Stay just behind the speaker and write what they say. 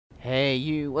Hey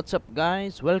you, what's up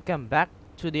guys? Welcome back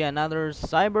to the another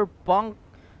CyberPunk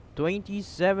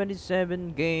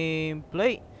 2077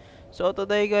 gameplay. So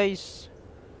today guys,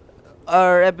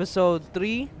 our episode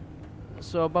 3.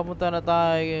 So papunta na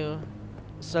tayo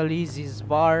sa Lizzie's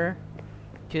bar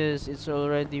because it's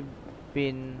already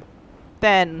been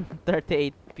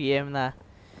 10:38 p.m. na.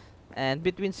 And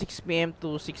between 6 p.m.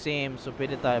 to 6 a.m. so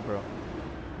pwede tayo bro.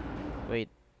 Wait.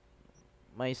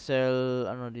 May sell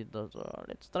ano dito. So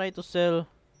let's try to sell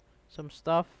some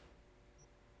stuff.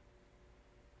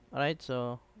 Alright,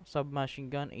 so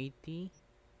submachine gun 80.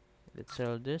 Let's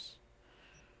sell this.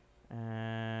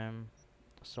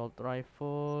 Assault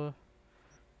rifle.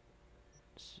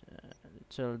 Let's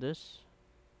sell this.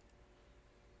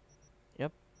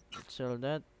 Yep, let's sell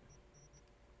that.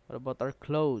 What about our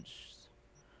clothes?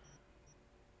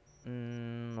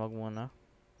 Wag muna.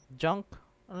 Junk.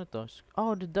 Ano to?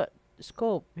 Oh, the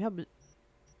scope. We have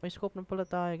may scope na pala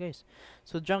tayo, guys.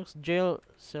 So junks, jail,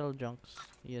 sell junks.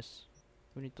 Yes.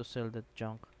 We need to sell that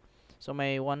junk. So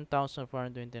may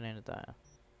 1,429 na tayo.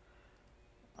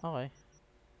 Okay.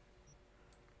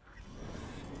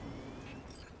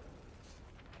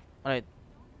 Alright.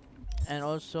 And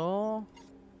also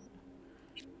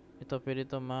ito pwede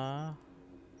to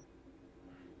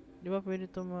di ba pwede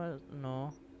to no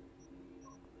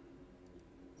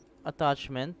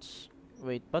attachments.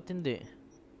 Wait, ba't hindi?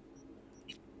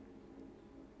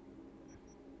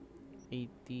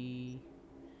 80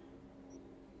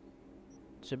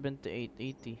 78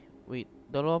 80. Wait,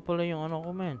 dalawa pala yung ano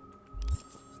ko, man.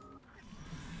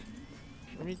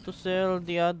 We need to sell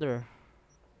the other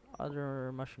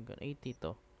machine gun. 80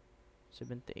 to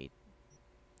 78.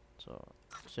 So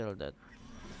sell that.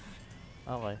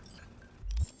 Okay,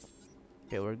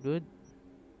 we're good.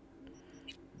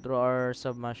 Draw our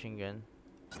submachine gun.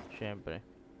 Syempre.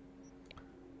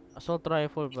 Assault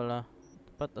rifle pala.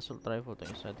 Dapat assault rifle to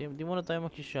isa. Di muna tayo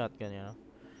mag-shotgun, you know.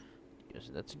 Because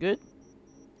that's good.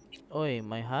 Oy,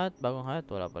 my hat. Bagong hat.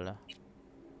 Wala pala.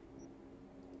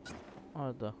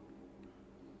 Ano to?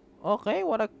 Okay,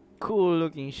 what a cool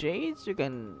looking shades. We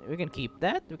can keep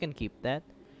that. We can keep that.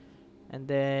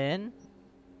 And then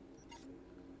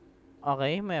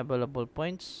okay, may available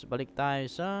points. Balik tayo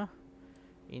sa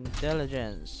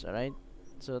intelligence. Alright.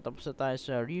 So tapos na tayo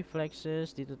sa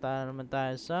reflexes. Dito tayo naman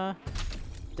tayo sa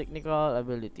technical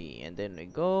ability. And then we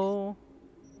go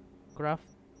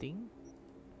crafting.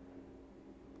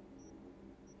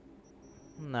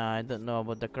 Nah, I don't know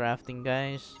about the crafting,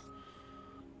 guys.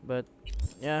 But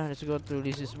yeah, let's go to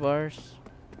Lizzie's bars.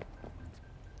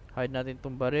 Hide natin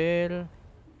tong baril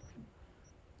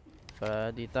para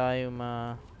di tayo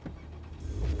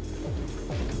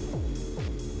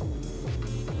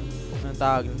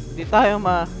di tayo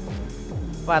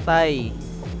patay.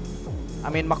 I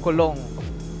mean makulong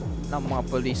ng mga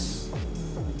police.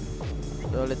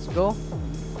 So let's go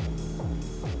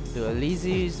to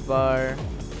Lizzie's bar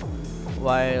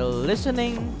while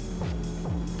listening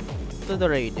to the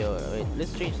radio. Wait,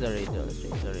 let's change the radio.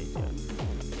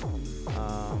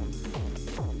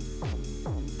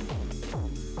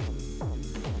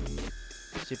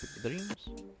 Pacific Dreams.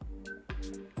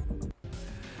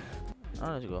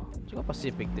 Let's go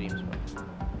Pacific Dreams, bro.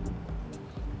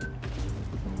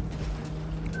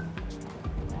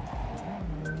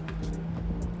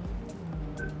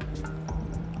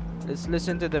 Let's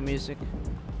listen to the music.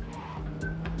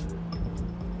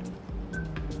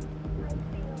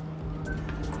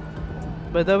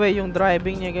 By the way, yung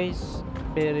driving niya, guys,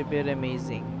 very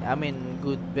amazing. I mean,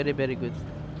 good, very good.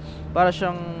 Para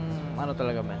siyang ano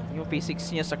talaga, man. Yung physics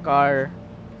niya sa car,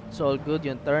 it's all good.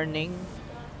 Yung turning,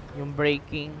 yung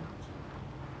braking,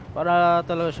 para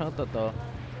talaga siyang totoo.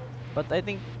 But I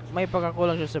think may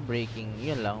pagkakulang siya sa braking,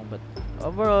 yun lang. But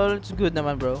overall, it's good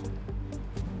naman, bro.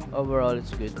 Overall,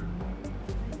 it's good.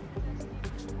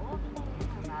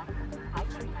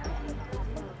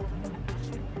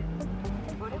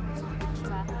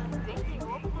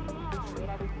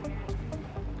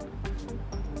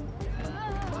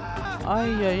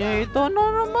 Ay, ito na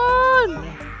naman.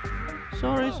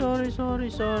 Sorry.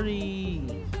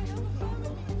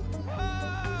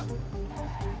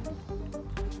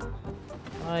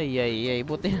 Ay,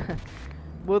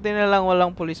 buti na lang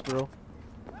walang pulis, bro.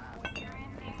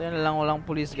 Buti na lang walang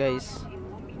pulis, guys.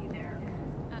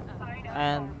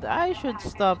 And I should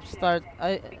stop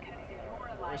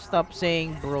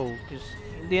saying bro, cause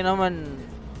hindi naman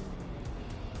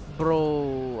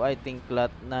bro, I think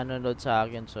lahat nanonood sa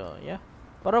akin, so yeah.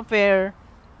 Pero fair,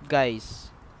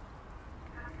 guys.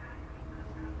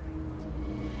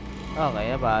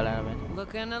 Okay, bahala naman.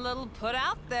 Looking a little put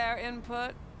out there,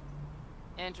 input.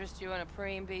 Interest you in a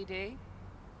preem BD?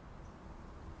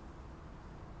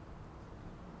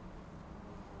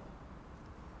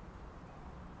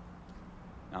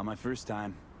 Not my first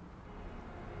time.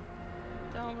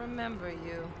 Don't remember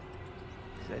you.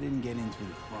 'Cause I didn't get in through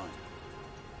the front.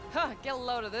 Huh, get a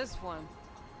load of this one.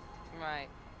 Right.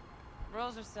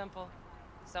 Rules are simple.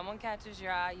 Someone catches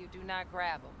your eye, you do not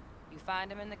grab them. You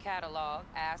find them in the catalog,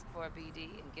 ask for a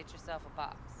BD, and get yourself a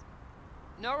box.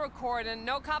 No recording,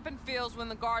 no copping feels when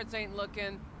the guards ain't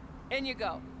looking. In you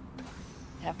go.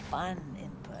 Have fun,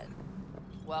 input.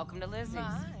 Welcome to Lizzie's.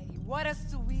 My, what a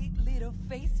sweet little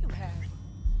face you have.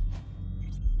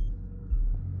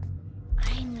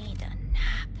 I need a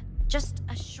nap. Just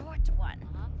a short one.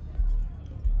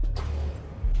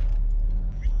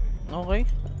 Okay.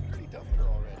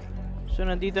 So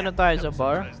nandito na tayo sa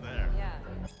bar. Yeah.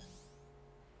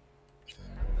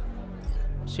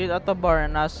 Sit at the bar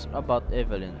and ask about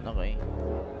Evelyn. Okay.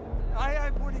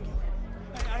 I'm warning you.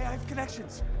 I have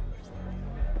connections.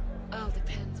 Oh,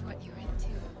 depends what you're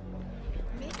into.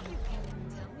 Maybe you can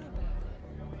tell me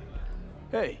about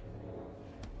it. Hey,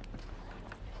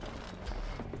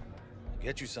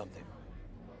 Get you something.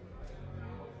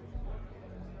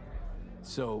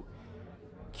 so,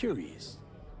 curious.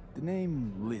 The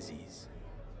name Lizzie's,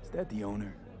 is that the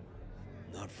owner?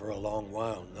 Not for a long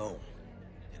while, no.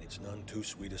 And it's none too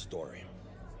sweet a story.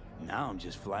 Now I'm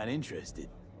just flat interested.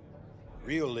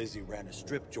 Real Lizzie ran a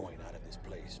strip joint out of this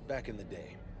place back in the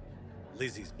day.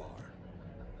 Lizzie's Bar.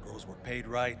 Girls were paid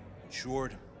right,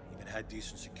 insured, even had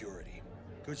decent security.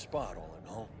 Good spot, all in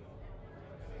all.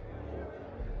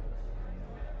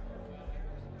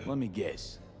 Let me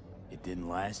guess. It didn't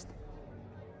last?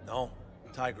 No,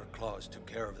 Tiger Claws took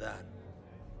care of that.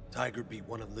 Tiger beat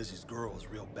one of Lizzie's girls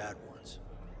real bad once.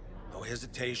 No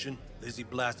hesitation, Lizzie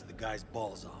blasted the guy's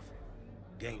balls off.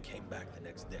 Gang came back the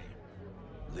next day.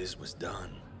 Liz was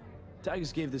done.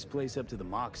 Tigers gave this place up to the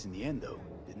Mox in the end, though,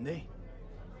 didn't they?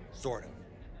 Sort of.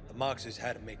 The Moxes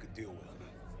had to make a deal with them.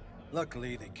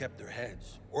 Luckily, they kept their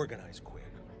heads, organized quick.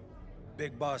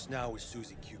 Big boss now is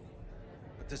Susie Q.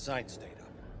 But the sign stayed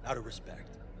up, out of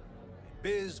respect. And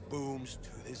biz booms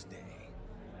to this day.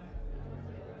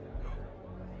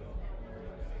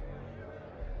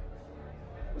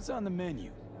 What's on the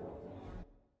menu?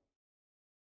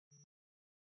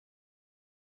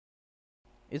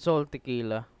 It's all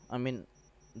tequila. I mean,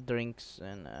 drinks,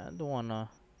 and I don't wanna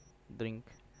drink.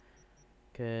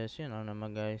 Cause, you know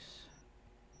naman guys.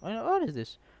 What is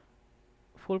this?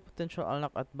 Full potential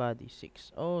unlock at body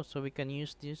 6. Oh, so we can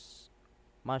use this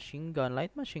machine gun,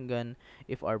 light machine gun,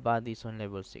 if our body is on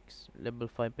level 6. Level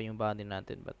 5 pa yung body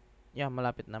natin, but yeah,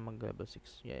 malapit na mag level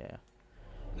 6. Yeah.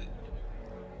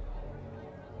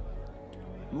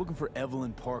 I'm looking for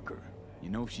Evelyn Parker. You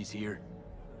know if she's here?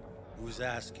 Who's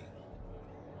asking?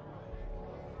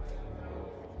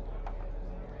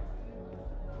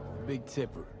 Big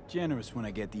tipper. Generous when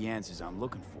I get the answers I'm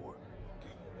looking for.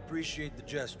 Appreciate the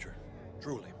gesture,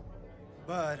 truly.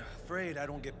 But afraid I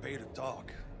don't get paid to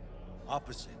talk.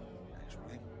 Opposite,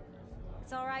 actually.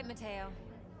 It's all right, Mateo.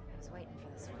 I was waiting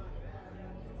for this one.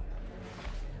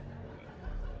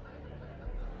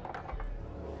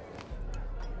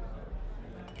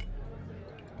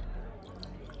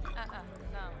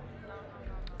 No.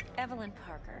 Evelyn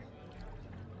Parker.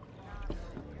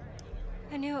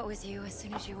 I knew it was you as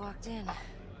soon as you walked in.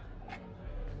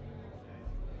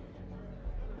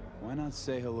 Why not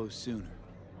say hello sooner?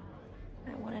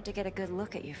 I wanted to get a good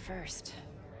look at you first.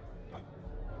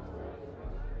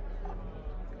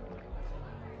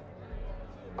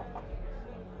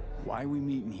 Why are we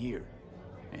meeting here?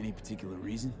 Any particular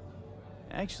reason?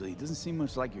 Actually, it doesn't seem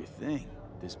much like your thing,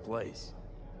 this place.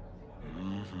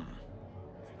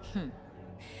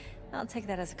 I'll take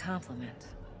that as a compliment.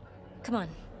 Come on.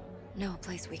 Know a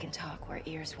place we can talk where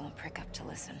ears won't prick up to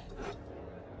listen.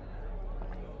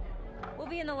 We'll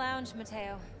be in the lounge,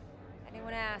 Mateo.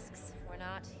 Anyone asks, we're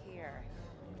not here.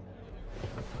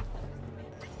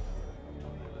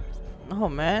 Oh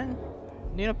man,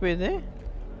 hindi na pwede.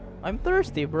 I'm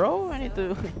thirsty, bro. I need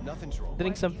to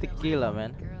drink some tequila,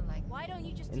 man. Why don't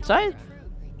you just Inside?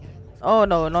 Oh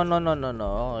no.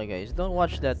 Okay, guys, don't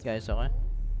watch that, guys. Okay.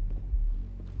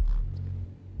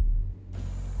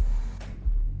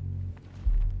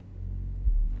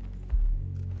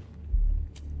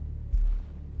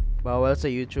 Bawal sa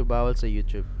YouTube, bawal sa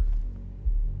YouTube.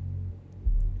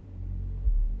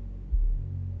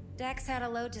 Dex had a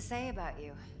load to say about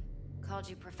you. Called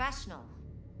you professional,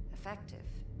 effective,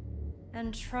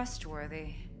 and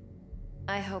trustworthy.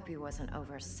 I hope he wasn't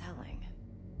overselling.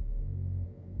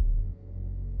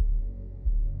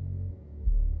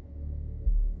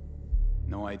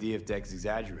 No idea if Dex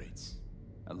exaggerates.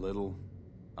 A little,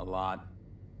 a lot.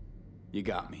 You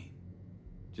got me.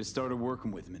 Just started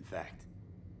working with him, in fact.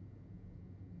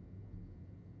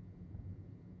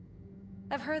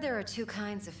 I've heard there are two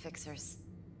kinds of fixers.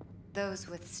 Those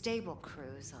with stable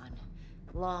crews on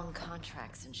long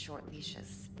contracts and short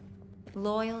leashes.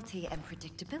 Loyalty and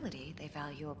predictability they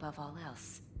value above all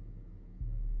else.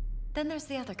 Then there's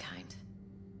the other kind.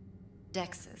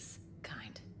 Dex's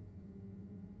kind.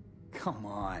 Come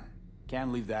on.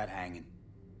 Can't leave that hanging.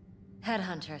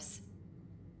 Headhunters.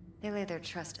 They lay their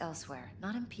trust elsewhere,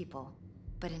 not in people,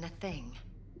 but in a thing.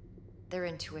 Their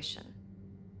intuition.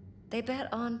 They bet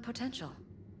on potential.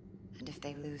 And if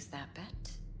they lose that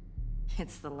bet,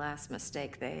 it's the last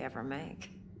mistake they ever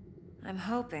make. I'm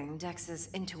hoping Dex's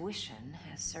intuition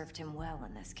has served him well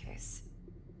in this case.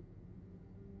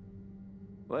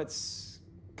 Let's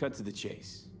cut to the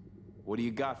chase. What do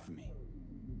you got for me?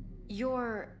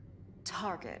 Your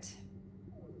target.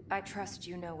 I trust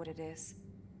you know what it is.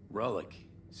 Relic.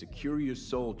 Secure your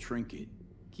soul trinket.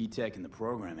 Key tech in the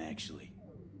program, actually.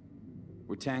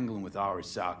 We're tangling with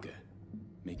Arasaka,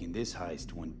 making this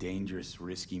heist one dangerous,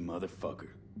 risky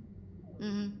motherfucker.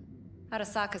 Mm-hmm.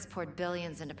 Arasaka's poured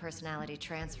billions into personality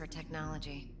transfer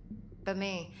technology. But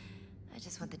me, I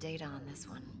just want the data on this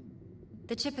one.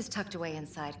 The chip is tucked away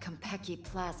inside Konpeki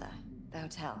Plaza, the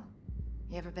hotel.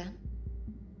 You ever been?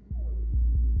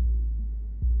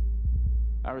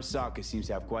 Arasaka seems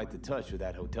to have quite the touch with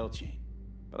that hotel chain.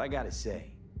 But I gotta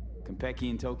say, Konpeki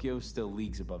in Tokyo still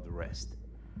leagues above the rest.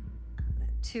 The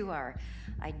two are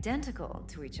identical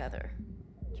to each other.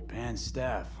 Japan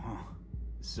staff, huh?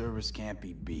 The service can't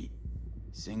be beat.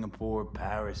 Singapore,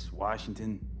 Paris,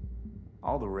 Washington.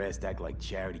 All the rest act like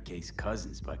charity case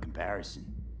cousins by comparison.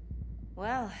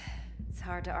 Well, it's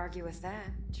hard to argue with that.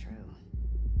 True.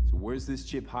 So where's this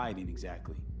chip hiding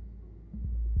exactly?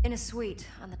 In a suite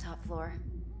on the top floor.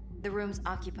 The room's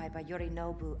occupied by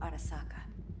Yorinobu Arasaka.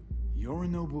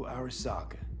 Yorinobu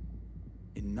Arasaka.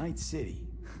 In Night City.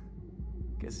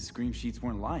 Guess the scream sheets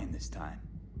weren't lying this time.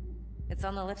 It's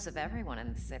on the lips of everyone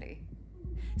in the city.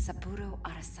 Saburo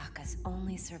Arasaka's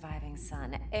only surviving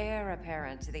son, heir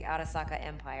apparent to the Arasaka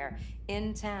Empire,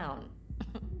 in town.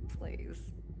 Please.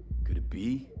 Could it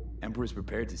be? Emperor's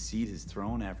prepared to cede his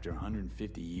throne after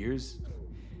 150 years?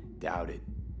 Doubt it.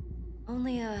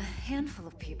 Only a handful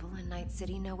of people in Night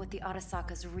City know what the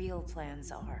Arasaka's real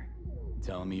plans are.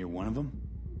 Telling me you're one of them?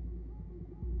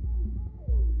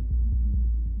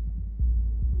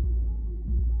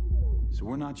 So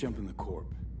we're not jumping the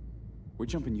Corp. We're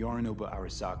jumping Yorinobu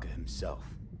Arasaka himself.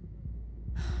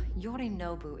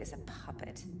 Yorinobu is a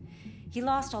puppet. He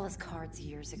lost all his cards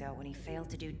years ago when he failed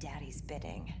to do Daddy's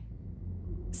bidding.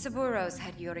 Saburo's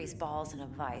had Yori's balls in a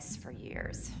vice for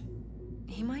years.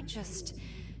 He might just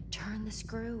turn the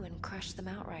screw and crush them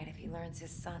outright if he learns his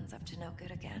son's up to no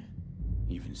good again.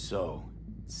 Even so,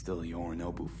 it's still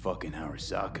Yorinobu fucking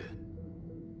Arasaka.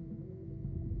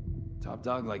 Top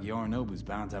dog like Yorinobu's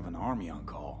bound to have an army on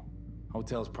call.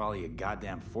 Hotel's probably a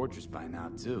goddamn fortress by now,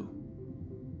 too.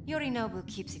 Yorinobu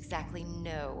keeps exactly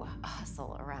no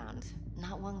hustle around.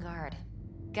 Not one guard.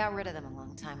 Got rid of them a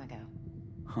long time ago.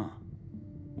 Huh.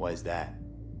 Why is that?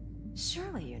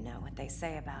 Surely you know what they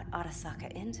say about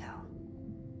Arasaka intel.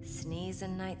 Sneeze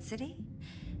in Night City,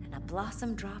 and a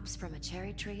blossom drops from a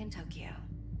cherry tree in Tokyo.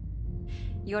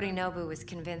 Yorinobu was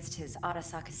convinced his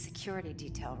Arasaka security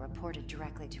detail reported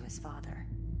directly to his father.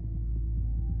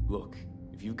 Look,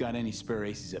 if you've got any spare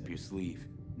aces up your sleeve,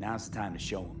 now's the time to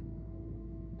show them.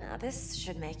 Now this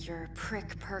should make your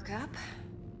prick perk up.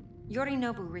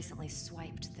 Yorinobu recently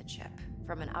swiped the chip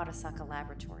from an Arasaka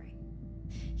laboratory.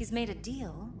 He's made a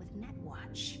deal with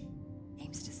Netwatch.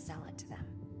 Aims to sell it to them.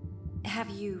 Have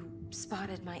you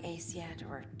spotted my ace yet,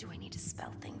 or do I need to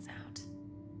spell things out?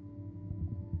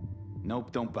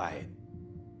 Nope, don't buy it.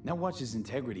 Netwatch's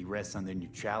integrity rests on their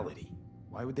neutrality.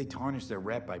 Why would they tarnish their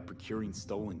rep by procuring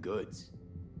stolen goods?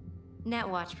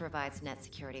 Netwatch provides net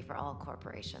security for all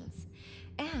corporations,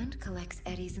 and collects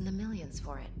eddies in the millions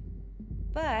for it.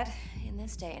 But in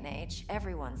this day and age,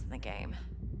 everyone's in the game,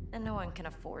 and no one can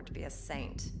afford to be a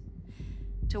saint.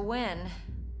 To win,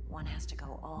 one has to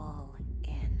go all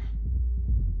in.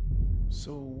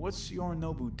 So what's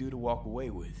Yorinobu due to walk away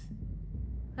with?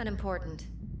 Unimportant.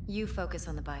 You focus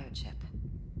on the biochip.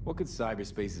 What could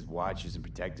cyberspace's watchers and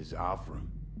protectors offer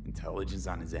him? Intelligence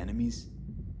on his enemies?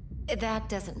 That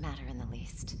doesn't matter in the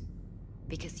least.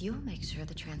 Because you'll make sure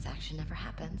the transaction never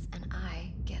happens, and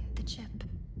I get the chip.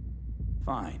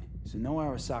 Fine. So no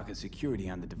Arasaka security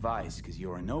on the device, because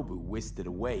Yorinobu whisked it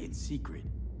away in secret.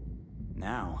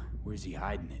 Now, where's he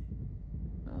hiding it?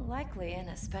 Well, likely in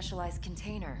a specialized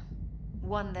container.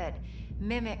 One that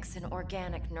mimics an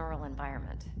organic neural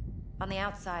environment. On the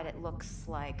outside, it looks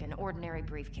like an ordinary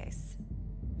briefcase.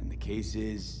 And the case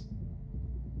is...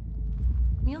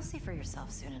 You'll see for yourself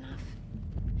soon enough.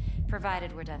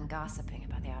 Provided we're done gossiping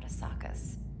about the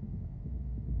Arasakas.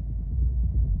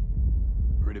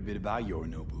 Heard a bit about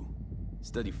Yorinobu.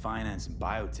 Studied finance and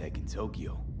biotech in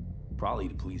Tokyo. Probably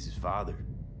to please his father.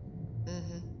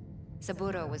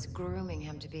 Saburo was grooming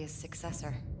him to be his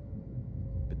successor.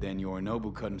 But then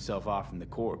Yorinobu cut himself off from the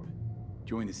Corp.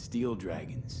 Joined the Steel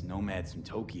Dragons, nomads from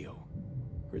Tokyo.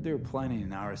 Heard they were planning an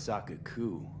Arasaka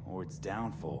coup, or its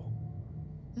downfall.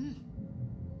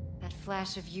 That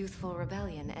flash of youthful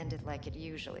rebellion ended like it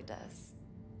usually does.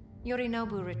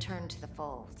 Yorinobu returned to the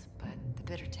fold, but the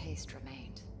bitter taste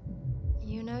remained.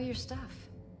 You know your stuff.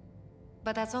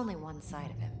 But that's only one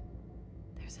side of him.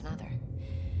 There's another.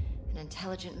 An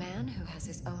intelligent man who has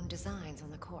his own designs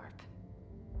on the Corp.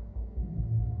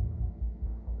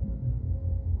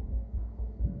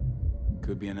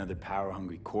 Could be another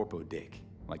power-hungry corpo dick,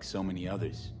 like so many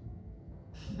others.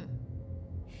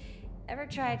 Ever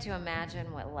tried to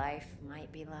imagine what life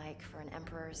might be like for an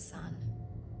emperor's son?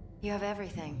 You have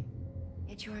everything,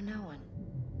 yet you are no one.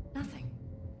 Nothing.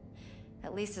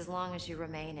 At least as long as you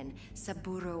remain in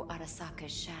Saburo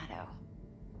Arasaka's shadow.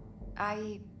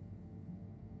 I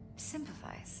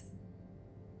sympathize.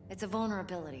 It's a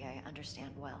vulnerability I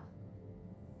understand well.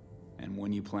 And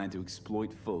one you plan to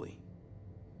exploit fully.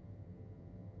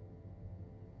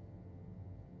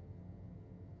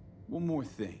 One more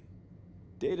thing.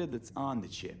 Data that's on the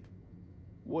chip.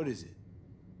 What is it?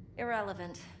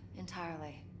 Irrelevant,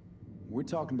 entirely. We're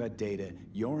talking about data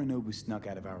Yorinobu snuck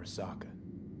out of Arasaka.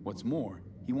 What's more,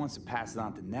 he wants to pass it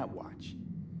on to Netwatch.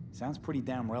 Sounds pretty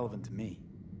damn relevant to me.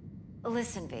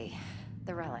 Listen, V.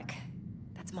 The relic.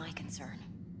 That's my concern.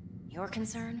 Your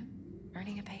concern?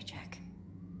 Earning a paycheck.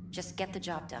 Just get the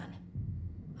job done.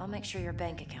 I'll make sure your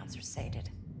bank accounts are sated.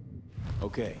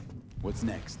 Okay, what's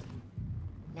next?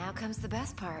 Now comes the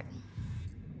best part.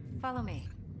 Follow me.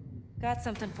 Got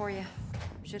something for you.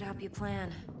 Should help you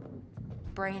plan.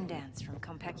 Brain dance from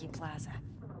Konpeki Plaza.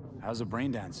 How's a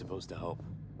brain dance supposed to help?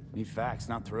 Need facts,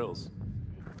 not thrills.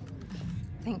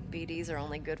 Think BDs are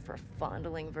only good for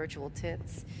fondling virtual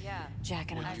tits? Yeah.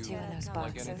 Jacking off too in those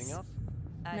boxes? Like anything else?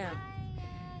 No.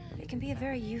 It can be a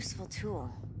very useful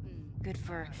tool. Good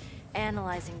for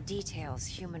analyzing details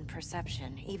human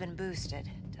perception, even boosted,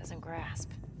 doesn't grasp.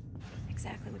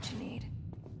 Exactly what you need.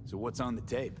 So what's on the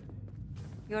tape?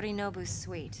 Yorinobu's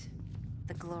suite.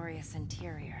 The glorious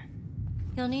interior.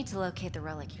 You'll need to locate the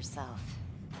relic yourself.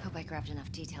 Hope I grabbed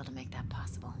enough detail to make that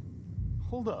possible.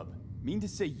 Hold up. Mean to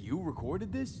say you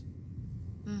recorded this?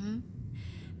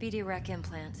 BD rec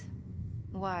implant.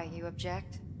 Why, you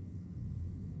object?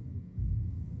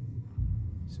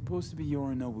 Supposed to be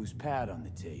Yorinobu's pad on the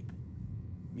tape.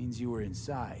 Means you were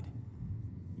inside.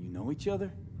 You know each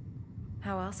other?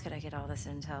 How else could I get all this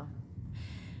intel?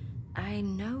 I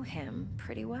know him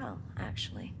pretty well,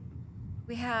 actually.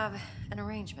 We have an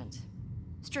arrangement.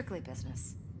 Strictly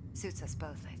business. Suits us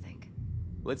both, I think.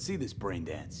 Let's see this brain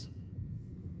dance.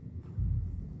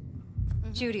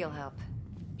 Judy'll help.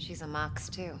 She's a Mox,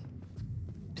 too.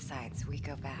 Besides, we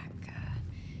go back,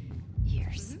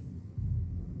 years.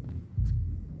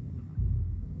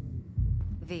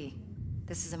 V,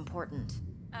 this is important.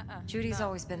 Judy's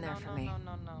always been there for me.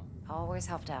 No. Always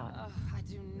helped out. Ugh, I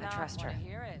do not trust want her. to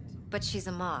hear it. But she's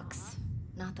a Mox,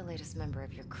 not the latest member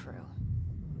of your crew.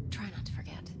 Try not to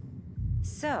forget.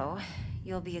 So,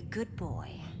 you'll be a good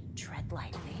boy, tread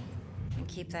lightly, and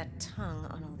keep that tongue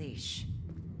on a leash.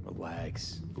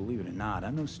 Relax. Believe it or not,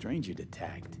 I'm no stranger to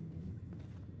tact.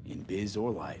 In biz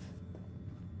or life.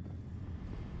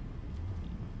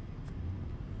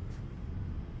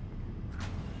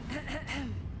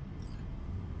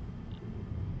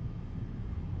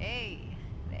 Hey,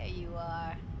 there you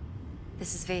are.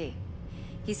 This is V.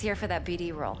 He's here for that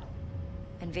BD role.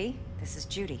 And V, this is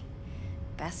Judy.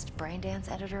 Best brain dance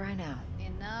editor I know.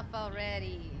 Enough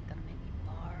already. You're gonna make me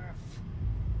barf.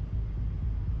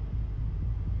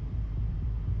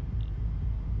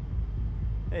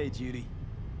 Hey, Judy.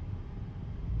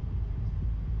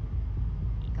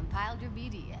 Compiled your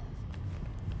BDF.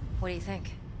 What do you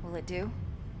think? Will it do?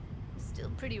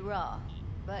 Still pretty raw,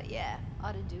 but yeah,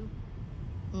 ought to do.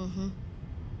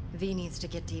 V needs to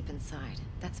get deep inside.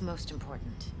 That's most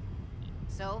important.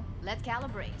 So, let's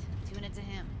calibrate. Tune it to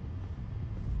him.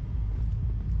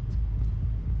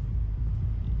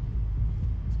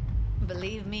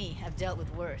 Believe me, I've dealt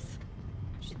with worse.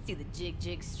 Should see the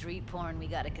jig street porn we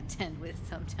gotta contend with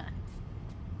sometimes.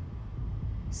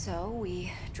 So,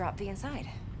 we drop V inside.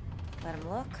 Let him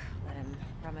look, let him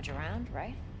rummage around,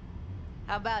 right?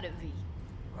 How about it, V?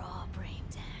 Raw brain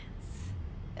dance.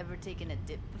 Ever taken a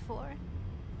dip before?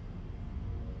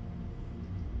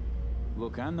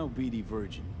 Look, I'm no BD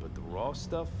virgin, but the raw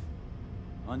stuff?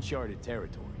 Uncharted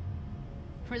territory.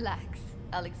 Relax.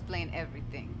 I'll explain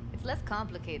everything. It's less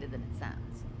complicated than it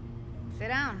sounds. Sit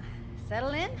down,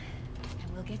 settle in,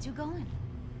 and we'll get you going.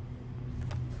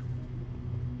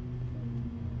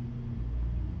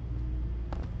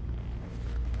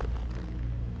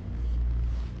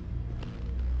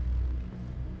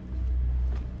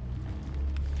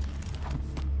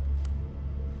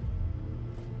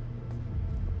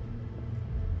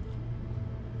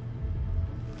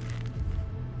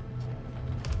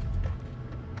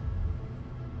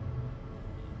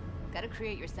 Gotta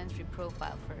create your sensory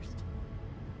profile first.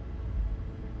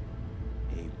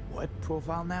 A what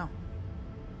profile now?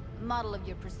 A model of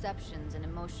your perceptions and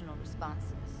emotional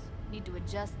responses. Need to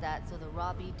adjust that so the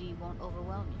raw BD won't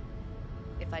overwhelm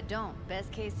you. If I don't,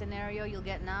 best case scenario, you'll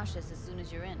get nauseous as soon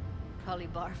as you're in. Probably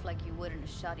barf like you would in a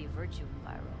shoddy virtue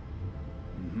enviro.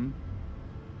 Mm-hmm.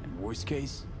 And worst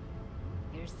case?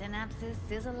 Your synapses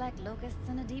sizzle like locusts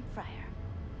in a deep fryer.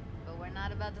 But we're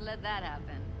not about to let that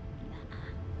happen.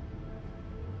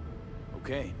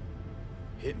 Okay.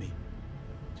 Hit me.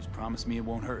 Just promise me it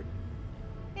won't hurt.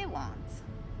 It won't.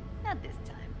 Not this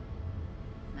time.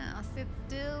 Now sit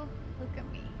still, look at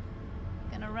me.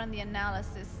 Gonna run the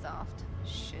analysis soft.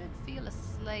 Should feel a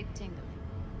slight tingling.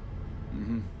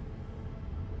 Mm-hmm.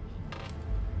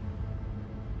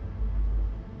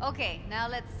 Okay, now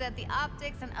let's set the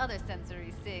optics and other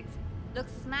sensory sigs. Look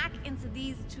smack into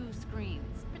these two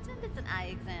screens. Pretend it's an eye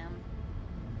exam.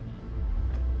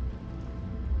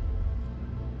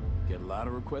 Get a lot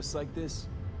of requests like this?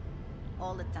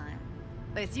 All the time.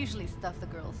 But it's usually stuff the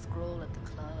girls scroll at the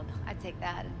club. I take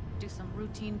that and do some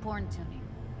routine porn tuning.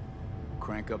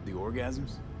 Crank up the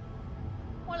orgasms?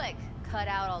 More like cut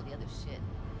out all the other shit.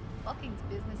 Fucking's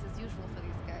business as usual for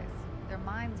these guys. Their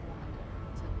minds wander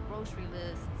to grocery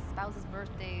lists, spouses'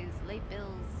 birthdays, late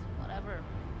bills, whatever.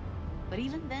 But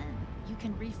even then, you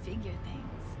can refigure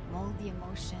things, mold the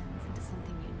emotions into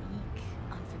something unique,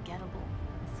 unforgettable.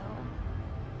 So,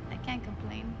 I can't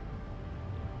complain.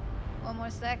 One more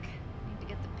sec. Need to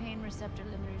get the pain receptor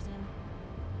limiters in.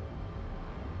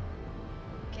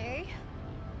 Okay.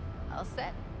 All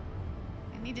set.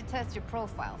 I need to test your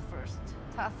profile first.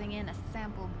 Tossing in a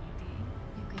sample BD.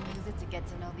 You can use it to get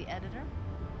to know the editor.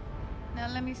 Now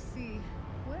let me see.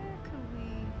 Where could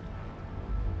we...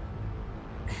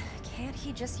 Can't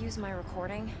he just use my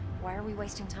recording? Why are we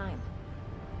wasting time?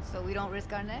 So we don't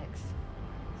risk our necks.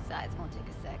 Besides, won't take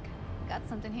a sec. Got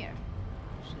something here.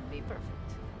 Should be perfect.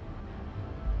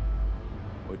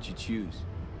 What'd you choose?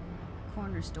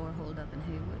 Corner store holdup in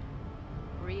Haywood.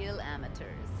 Real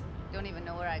amateurs. Don't even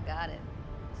know where I got it.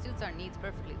 Suits our needs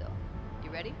perfectly though. You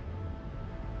ready?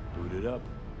 Boot it up.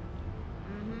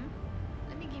 Mm-hmm.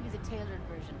 Let me give you the tailored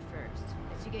version first.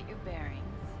 Let you get your bearings.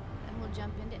 Then we'll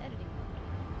jump into editing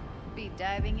mode. Be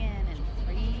diving in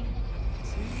 3,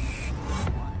 2,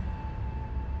 1.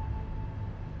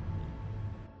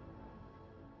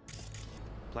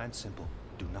 Plan simple.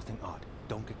 Do nothing odd.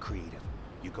 Don't get creative.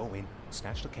 You go in,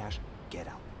 snatch the cash, get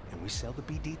out. And we sell the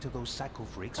BD to those psycho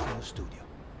freaks from the studio.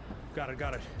 Got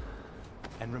it.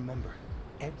 And remember,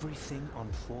 everything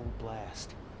on full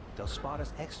blast. They'll spot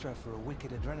us extra for a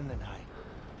wicked adrenaline high.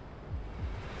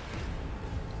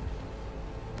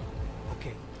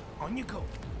 Okay, on you go.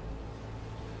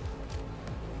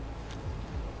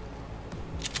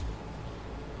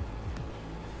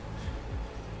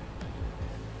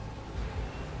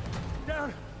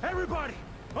 Down! Everybody!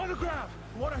 On the ground!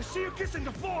 What I see you kissing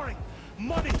the flooring!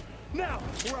 Money! Now!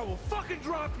 Or I will fucking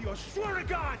drop you, I swear to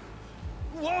God!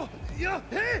 Whoa! Yeah!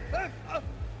 Hey!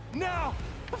 Now!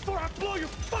 Before I blow your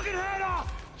fucking head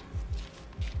off!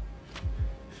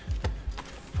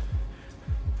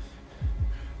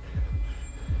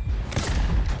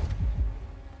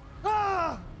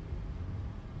 Ah!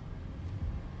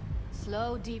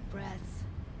 Slow, deep breaths.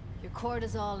 Your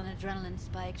cortisol and adrenaline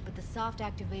spiked, but the soft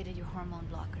activated your hormone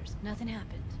blockers. Nothing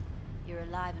happened. You're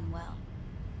alive and well.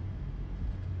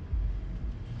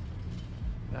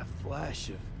 That flash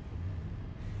of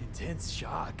intense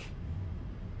shock.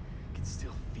 I can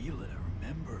still feel it, I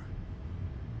remember.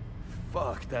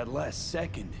 Fuck, that last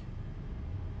second.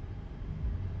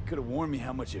 Could have warned me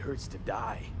how much it hurts to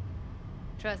die.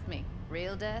 Trust me,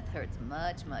 real death hurts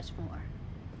much, much more.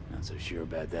 Not so sure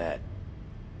about that.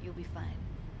 You'll be fine.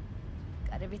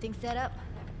 Got everything set up?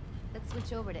 Let's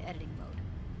switch over to editing mode.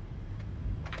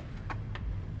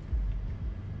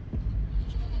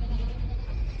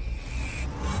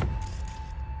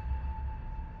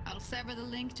 I'll sever the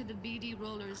link to the BD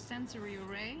Roller's sensory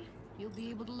array. You'll be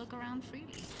able to look around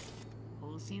freely.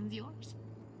 Whole scene's yours.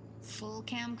 Full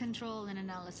cam control in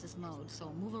analysis mode,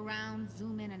 so move around,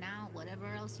 zoom in and out,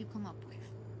 whatever else you come up with.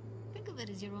 Think of it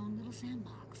as your own little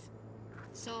sandbox.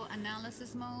 So,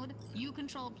 analysis mode, you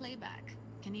control playback.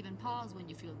 Can even pause when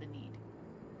you feel the need.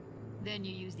 Then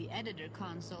you use the editor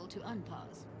console to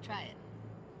unpause. Try it.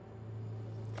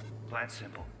 Plan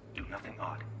simple. Do nothing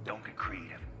odd. Don't get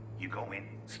creative. You go in,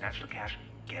 snatch the cash,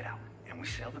 get out. And we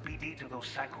sell the BD to those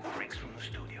psycho freaks from the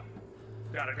studio.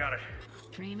 Got it.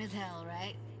 Cream as hell,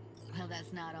 right? Well,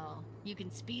 that's not all. You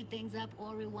can speed things up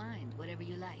or rewind, whatever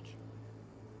you like.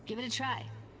 Give it a try.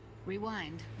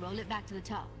 Rewind, roll it back to the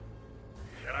top.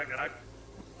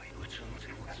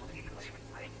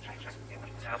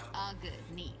 All good,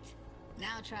 neat.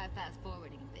 Now try fast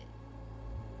forwarding a bit.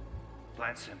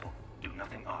 Plan simple. Do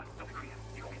nothing odd. Don't be creative.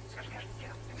 You go in, snatch the cash, get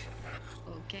out. And we sell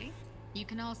the Okay. You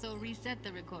can also reset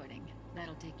the recording.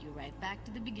 That'll take you right back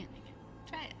to the beginning.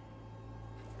 Try it.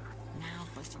 Now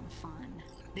for some fun.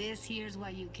 This here's why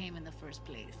you came in the first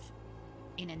place.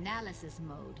 In analysis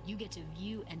mode, you get to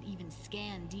view and even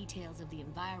scan details of the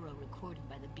enviro recorded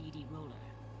by the BD roller.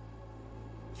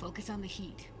 Focus on the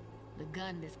heat, the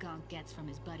gun this gonk gets from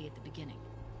his buddy at the beginning.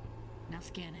 Now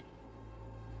scan it.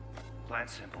 Plan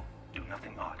simple. Do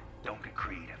nothing odd. Don't get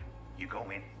creative. You go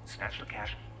in, snatch the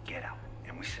cash, get out.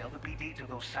 And we sell the BD to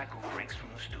those psycho freaks from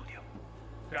the studio.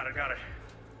 Got it.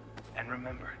 And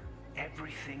remember,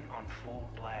 everything on full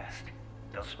blast.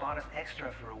 They'll spot us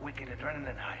extra for a wicked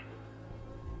adrenaline high.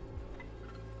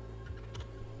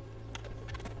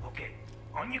 Okay,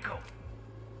 on you go.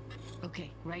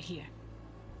 Okay, right here.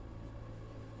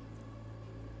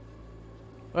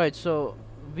 Right, so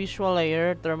visual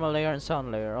layer, thermal layer, and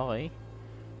sound layer. Okay.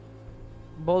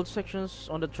 Bold sections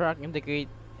on the track indicate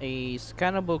a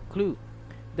scannable clue.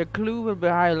 The clue will be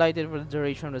highlighted for the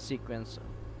duration of the sequence.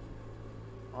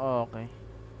 Oh, okay.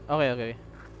 Okay.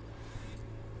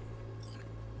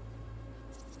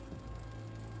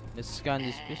 Let's scan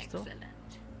this pistol.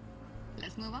 Excellent.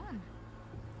 Let's move on.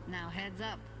 Now heads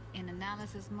up. In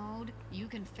analysis mode, you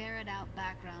can ferret out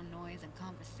background noise and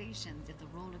conversations if the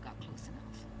roller got close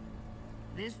enough.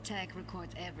 This tech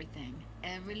records everything,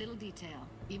 every little detail,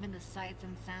 even the sights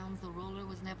and sounds the roller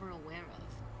was never aware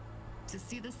of. To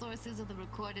see the sources of the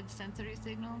recorded sensory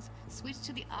signals, switch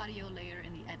to the audio layer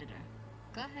in the editor.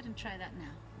 Go ahead and try that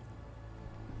now.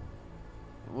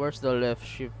 Where's the left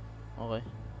shift? Okay.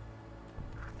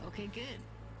 Okay, good.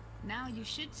 Now you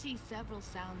should see several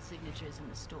sound signatures in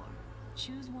the store.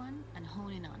 Choose one and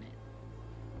hone in on it.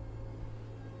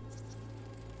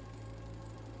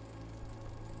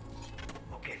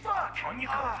 Okay, fuck! On you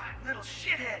go! Little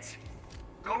shitheads!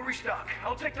 Go restock.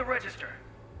 I'll take the register.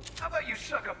 How about you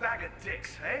suck a bag of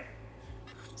dicks, eh?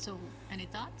 So, any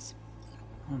thoughts?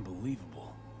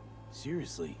 Unbelievable.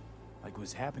 Seriously, like it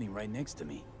was happening right next to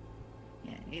me.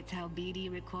 Yeah, it's how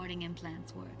BD recording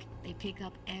implants work. They pick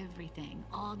up everything,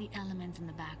 all the elements in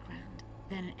the background.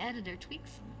 Then an editor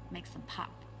tweaks them, makes them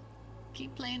pop.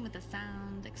 Keep playing with the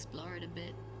sound, explore it a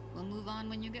bit. We'll move on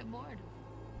when you get bored.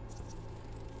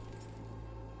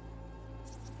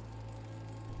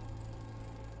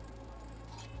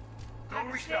 Go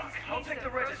restock. I'll take the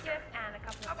register.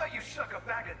 How about you suck a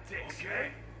bag of dicks, Okay. eh?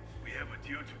 We have a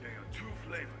deal today on 2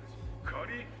 flavors.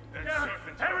 Cuddy and surf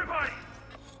and turf. Everybody!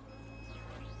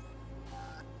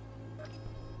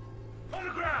 On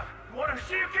the ground! You wanna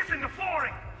see you kissing the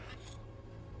flooring?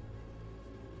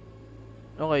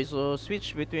 Okay, so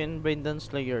switch between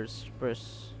Brendan's layers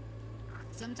first.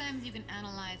 Sometimes you can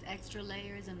analyze extra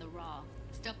layers in the raw,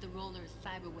 stuff the roller's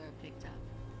cyberware picked up.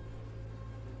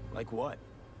 Like what?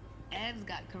 Ev's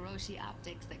got Karoshi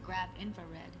optics that grab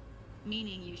infrared,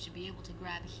 meaning you should be able to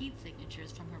grab heat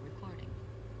signatures from her recording.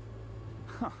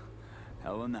 Huh.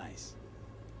 Hella nice.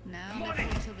 Now let's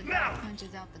wait till the guy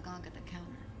punches out the gonk at the counter.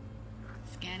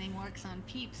 Scanning works on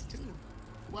peeps too.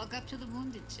 Walk up to the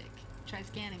wounded chick. Try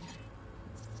scanning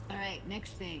her. Alright,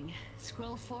 next thing.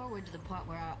 Scroll forward to the part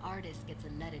where our artist gets a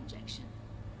lead injection.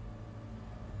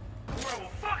 Or I will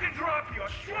fucking drop you, I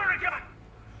swear to God!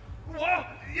 Whoa!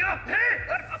 Yeah! Hey!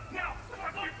 Now!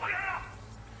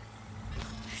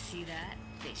 See that?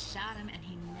 They shot him and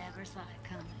he never saw it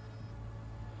coming.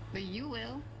 But you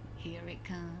will. Here it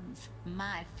comes.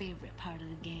 My favorite part of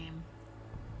the game.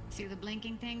 See the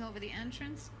blinking thing over the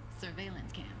entrance?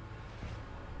 Surveillance cam.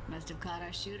 Must have caught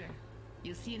our shooter.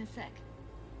 You'll see in a sec.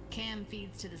 Cam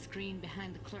feeds to the screen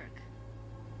behind the clerk.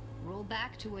 Roll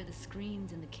back to where the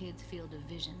screen's in the kid's field of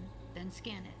vision, then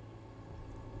scan it.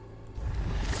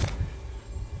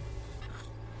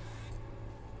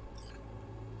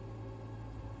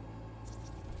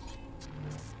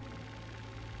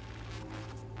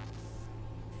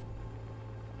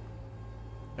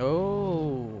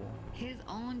 Oh. His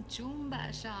own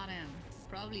Chumba shot him.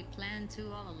 Probably planned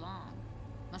to all along.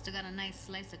 Must have got a nice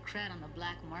slice of cred on the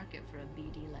black market for a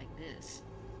BD like this.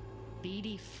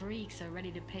 BD freaks are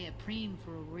ready to pay a preem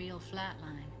for a real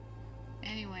flatline.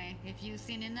 Anyway, if you've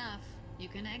seen enough, you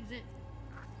can exit.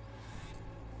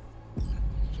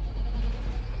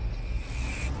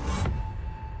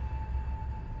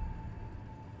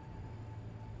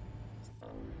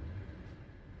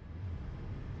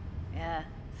 Yeah,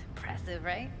 it's impressive,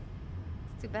 right?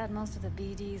 It's too bad most of the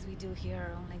BDs we do here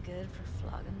are only good for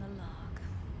flogging the log.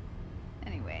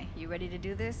 Anyway, you ready to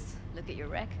do this? Look at your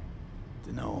rec?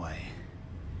 Dunno,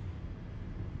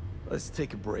 let's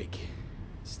take a break.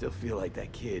 Still feel like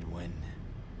that kid when...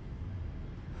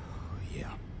 Yeah.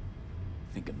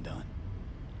 I think I'm done.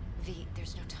 V,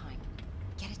 there's no time.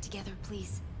 Get it together,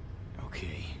 please.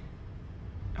 Okay.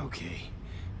 Okay.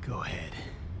 Go ahead.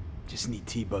 Just need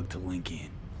T-Bug to link in.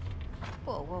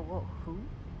 Whoa, whoa, whoa. Who?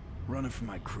 Runner for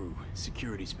my crew.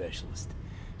 Security specialist.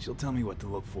 She'll tell me what to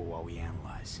look for while we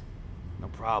analyze. No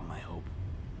problem, I hope.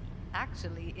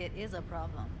 Actually, it is a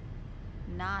problem.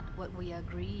 Not what we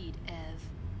agreed, Ev.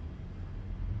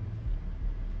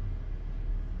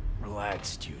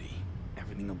 Relax, Judy.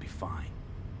 Everything will be fine.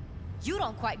 You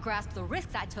don't quite grasp the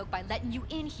risks I took by letting you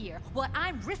in here. What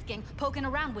I'm risking poking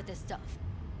around with this stuff.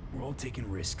 We're all taking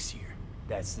risks here.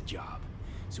 That's the job.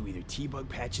 So either T-Bug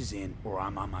patches in, or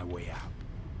I'm on my way out.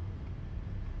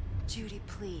 Judy,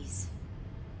 please.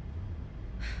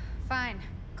 Fine.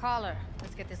 Call her.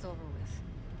 Let's get this over with.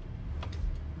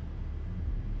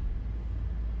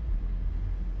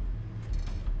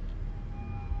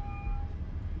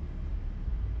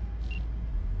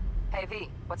 Hey V,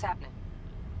 what's happening?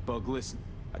 Bug, listen.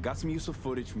 I got some useful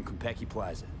footage from Konpeki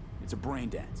Plaza. It's a brain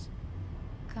dance.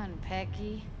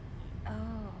 Konpeki? Oh,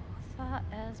 thought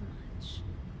as much.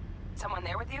 Someone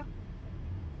there with you?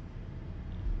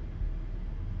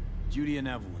 Judy and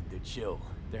Evelyn, they're chill.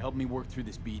 They're helping me work through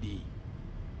this BD.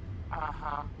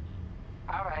 Uh-huh.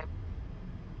 All right.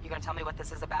 You gonna tell me what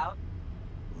this is about?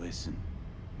 Listen,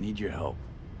 need your help.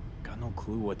 Got no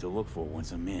clue what to look for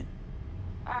once I'm in.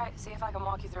 All right, see if I can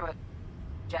walk you through it.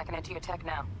 Jacking into your tech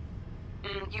now.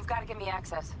 You've got to give me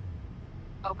access.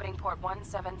 Opening port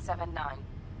 1779.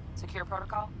 Secure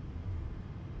protocol?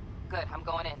 Good, I'm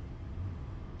going in.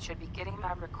 Should be getting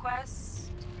my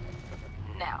request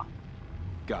now.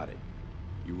 Got it.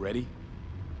 You ready?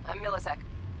 A millisec.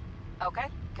 Okay,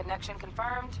 connection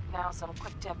confirmed. Now some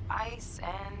quick tip ice,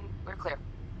 and we're clear.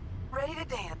 Ready to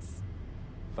dance.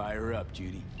 Fire up,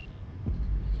 Judy.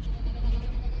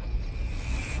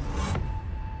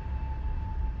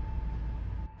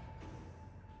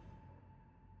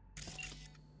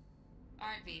 All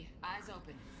right, V. Eyes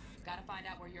open. Gotta find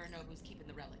out where Yorinobu's keeping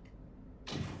the relic.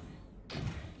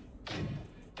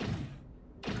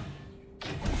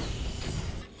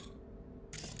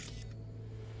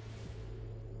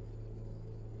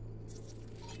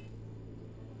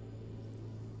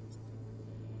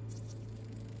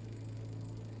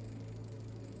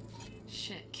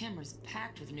 Shit, camera's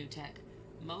packed with new tech.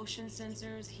 Motion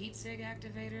sensors, heat sig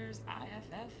activators,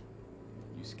 IFF.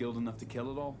 You skilled enough to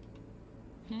kill it all?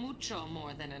 Mucho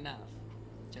more than enough.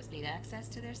 Just need access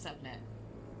to their subnet.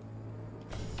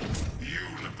 You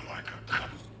look like a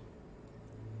couple.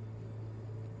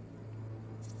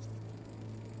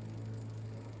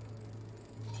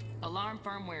 Alarm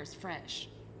firmware's fresh,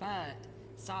 but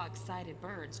saw excited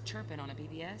birds chirping on a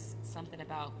BBS. Something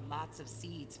about lots of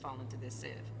seeds falling to this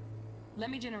sieve. Let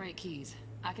me generate keys.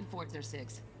 I can forge their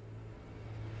SIGs.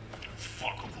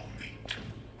 Fuckable meat,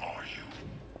 are you?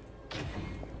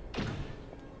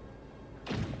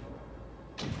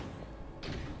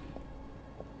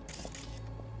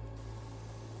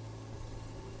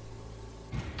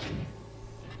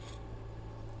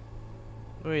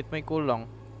 Wait, may kulang.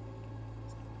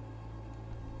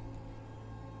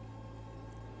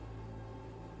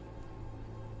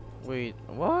 Wait,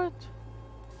 what?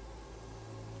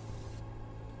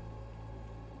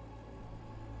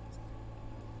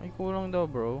 May kulang daw,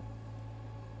 bro.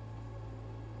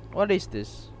 What is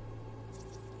this?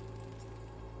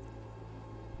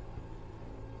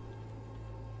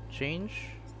 Change?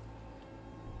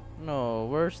 No,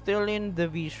 we're still in the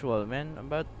visual, man.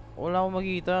 But wala akong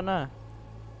makita na.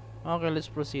 Okay, let's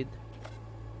proceed.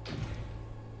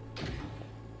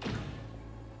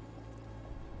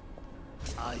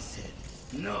 I said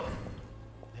no.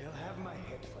 They'll have my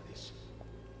head for this.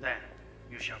 Then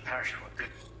you shall perish for good.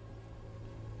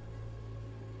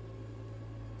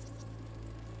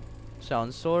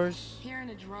 Sound source. Here in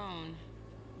a drone.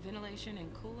 Ventilation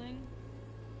and cooling.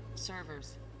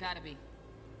 Servers. Gotta be.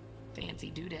 Fancy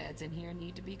doodads in here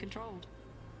need to be controlled.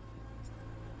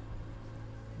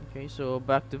 Okay, so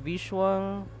back to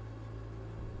visual.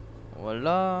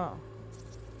 Wala.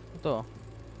 Ito.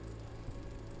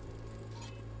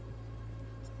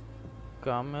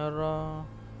 Camera.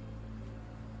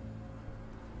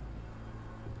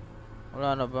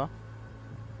 Wala na ba?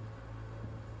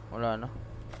 Wala na.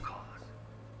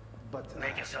 But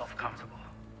make yourself comfortable.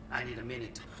 I need a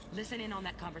minute. Listen in on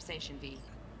that conversation, V.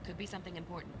 Could be something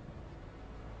important.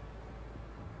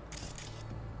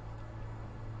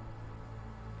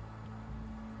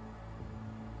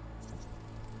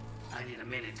 I need a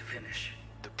minute to finish.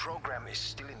 The program is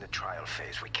still in the trial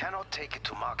phase. We cannot take it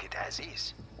to market as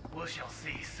is. We shall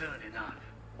see soon enough.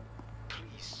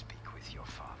 Please speak with your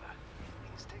father.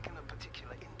 He's taken a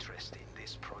particular interest in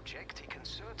this project. He can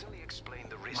certainly explain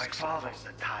the risks. My father's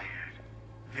a tired,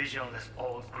 visionless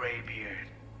old graybeard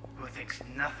who thinks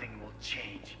nothing will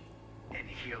change, and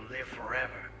he'll live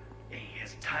forever in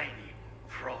his tiny,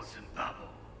 frozen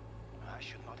bubble. I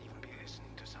should not even be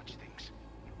listening to such things.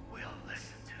 We'll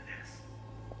listen to this.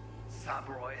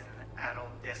 Saburo is an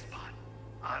adult despot,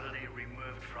 utterly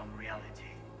removed from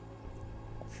reality.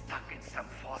 Stuck in some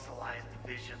fossilized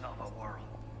vision of a world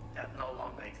that no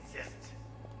longer exists.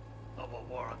 Of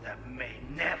a world that may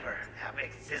never have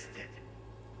existed.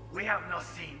 We have not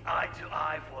seen eye to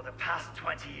eye for the past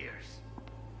 20 years.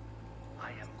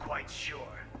 I am quite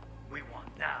sure we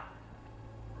want now.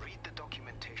 Read the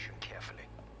documentation carefully.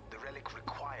 The relic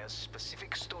requires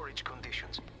specific storage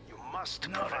conditions. You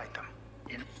must provide them.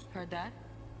 Heard that?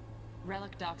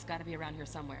 Relic docs gotta be around here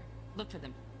somewhere. Look for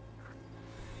them.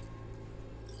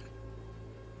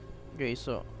 Okay,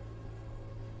 so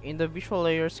in the visual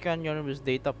layer, scan Unibus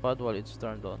data pad while it's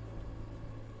turned on.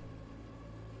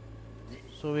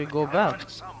 So we go back.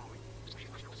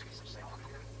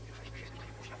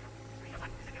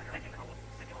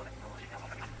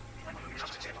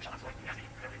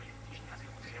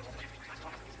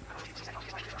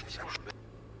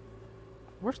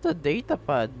 Where's the data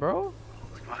pad, bro?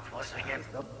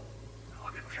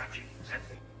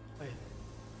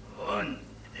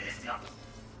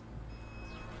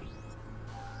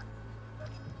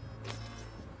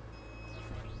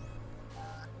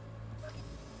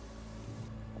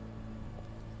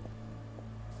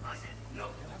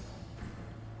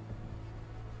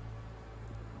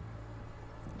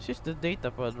 This is the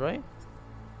data pad, right?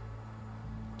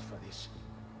 For this.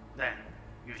 Then,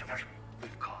 you should have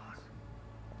good cause.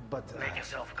 But make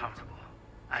yourself comfortable.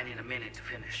 I need a minute to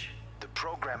finish. The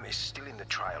program is still in the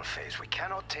trial phase. We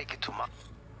cannot take it to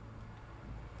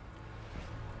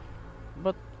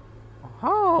But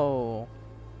how?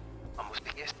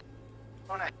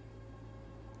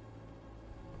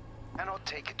 Cannot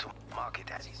take it to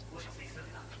market as is.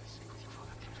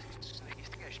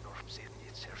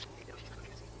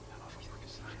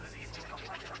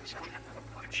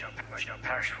 Shall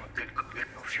perish for good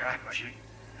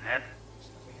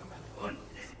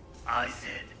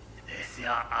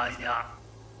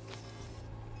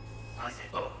I said,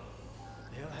 oh.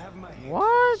 They'll have my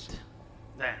What?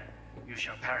 Then you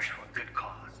shall perish for good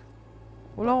cause.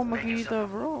 Wala akong makita,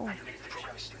 bro.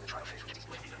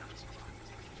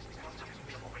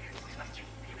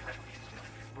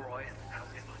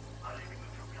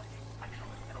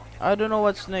 I don't know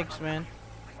what's next, man.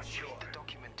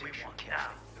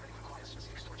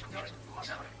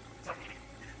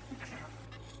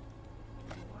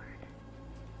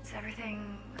 Is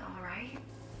everything all right?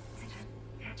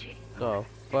 Edgy. The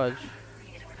fudge.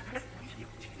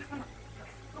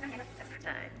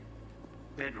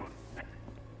 Bedroom.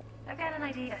 I've got an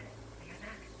idea.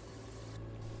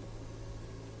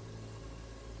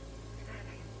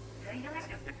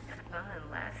 Fun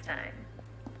last time.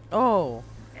 Oh.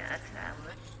 Yeah, that's that.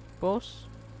 Boss?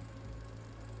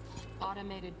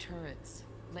 Automated turrets.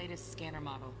 Latest scanner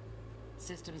model.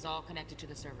 Systems all connected to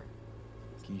the server.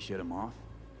 Can you shut them off?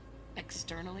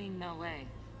 Externally, no way.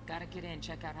 Gotta get in,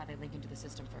 check out how they link into the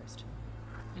system first.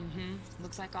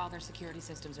 Looks like all their security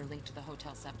systems are linked to the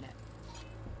hotel subnet.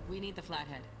 We need the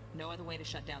flathead. No other way to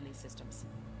shut down these systems.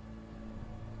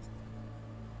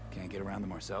 Can't get around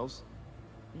them ourselves?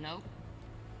 Nope.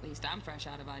 At least I'm fresh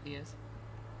out of ideas.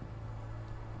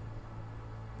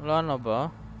 Wala na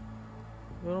ba?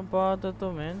 Meron pa ata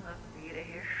to, man. Love for you to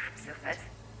hear so fast.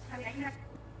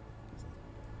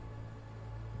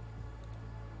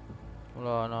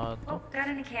 Wala na to. Oh, got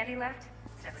any candy left?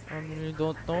 I really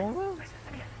don't know, man.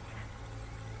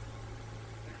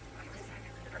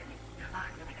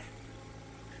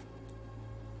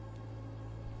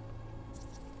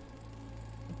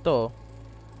 Ito.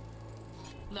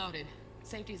 Loaded.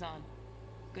 Safety's on.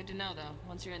 Good to know, though.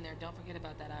 Once you're in there, don't forget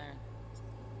about that iron.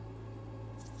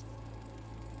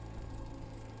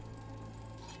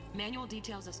 Manual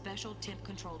details a special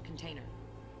temp-controlled container.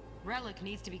 Relic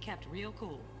needs to be kept real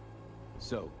cool.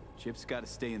 So, chips gotta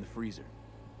stay in the freezer.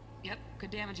 Yep, could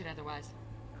damage it otherwise.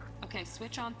 Okay,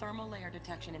 switch on thermal layer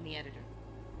detection in the editor.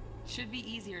 Should be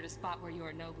easier to spot where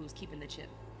Yorinobu's keeping the chip.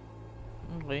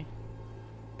 Okay.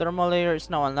 Thermal layer is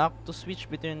now unlocked to switch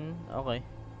between. Okay.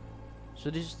 So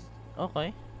this.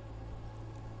 Okay.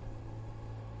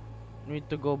 Need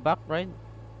to go back, right?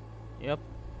 Yep.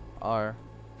 R.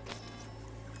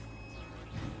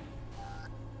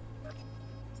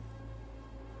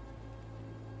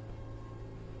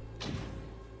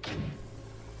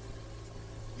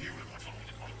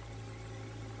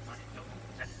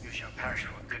 You shall perish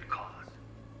for a good cause.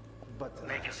 But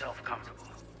make yourself comfortable.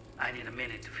 I need a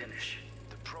minute to finish.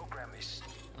 The program is...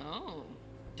 Oh,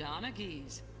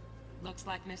 Donaghy's. Looks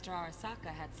like Mr. Arasaka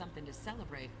had something to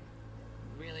celebrate.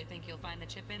 Really think you'll find the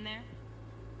chip in there?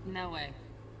 No way.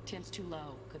 Temp's too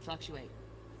low. Could fluctuate.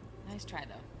 Nice try,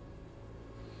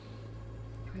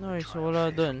 though. Nice,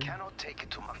 wala dun. Cannot take it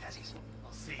too much as easy.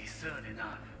 I'll see you soon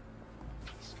enough.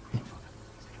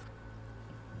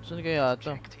 Saan kaya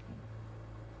ito?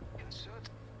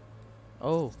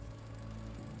 Oh.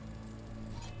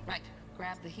 Right.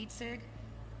 Grab the heat sig.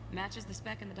 Matches the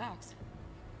spec in the docks.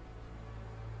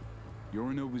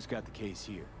 Yorinobu's got the case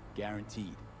here.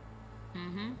 Guaranteed.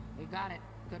 Mm-hmm. We got it.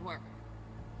 Good work.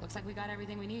 Looks like we got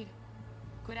everything we need.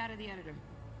 Quit out of the editor.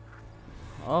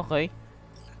 Okay.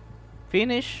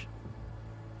 Finish.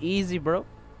 Easy, bro.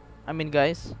 I mean,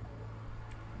 guys.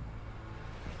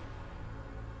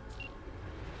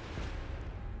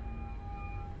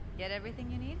 Get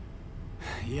everything you need?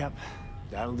 Yep,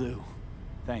 that'll do.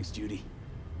 Thanks, Judy.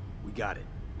 We got it.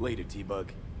 Later,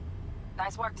 T-Bug.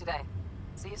 Nice work today.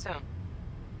 See you soon.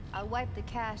 I'll wipe the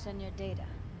cache on your data.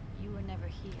 You were never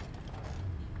here.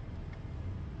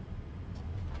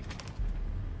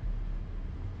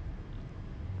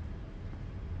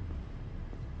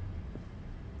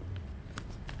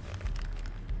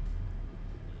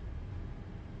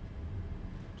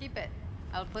 Keep it.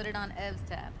 I'll put it on Ev's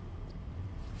tab.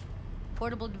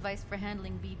 Portable device for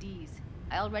handling BDs.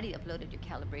 I already uploaded your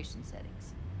calibration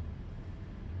settings.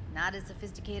 Not as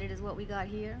sophisticated as what we got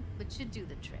here, but should do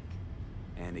the trick.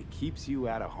 And it keeps you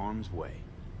out of harm's way.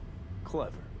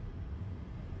 Clever.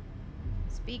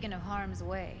 Speaking of harm's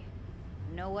way,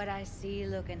 know what I see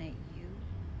looking at you?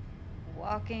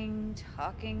 Walking,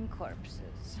 talking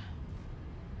corpses.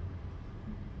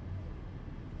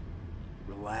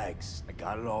 Relax. I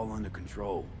got it all under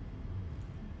control.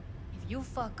 If you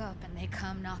fuck up and they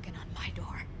come knocking on my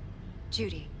door.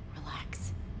 Judy,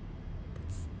 relax.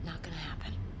 That's not gonna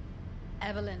happen.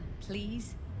 Evelyn,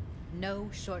 please. No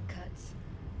shortcuts.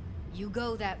 You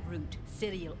go that route,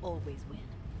 City'll always win.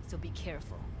 So be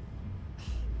careful.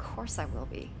 Of course I will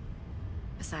be.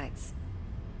 Besides,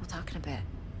 we'll talk in a bit.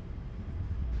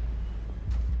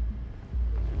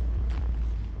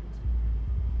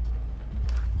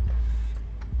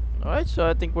 Alright, so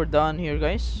I think we're done here,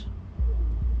 guys.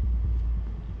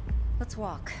 Let's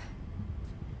walk.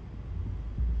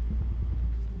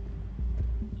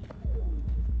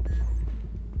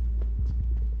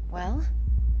 Well,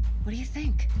 what do you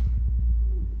think?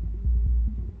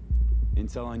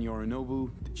 Intel on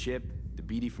Yorinobu, the chip, the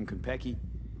BD from Konpeki.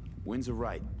 Winds are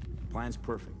right. Plan's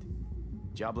perfect.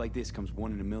 Job like this comes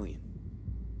 1 in a million.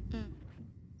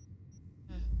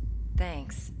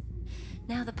 Thanks.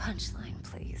 Now the punchline,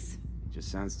 please. Just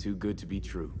sounds too good to be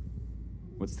true.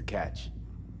 What's the catch?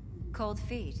 Cold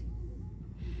feet.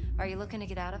 Are you looking to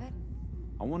get out of it?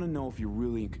 I want to know if you're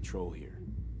really in control here.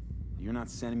 You're not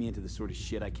sending me into the sort of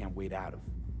shit I can't wait out of.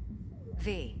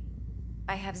 V,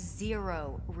 I have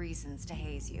 0 reasons to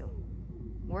haze you.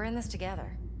 We're in this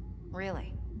together.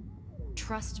 Really.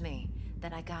 Trust me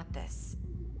that I got this.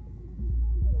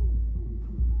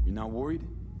 You're not worried?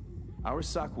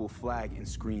 Arasaka will flag and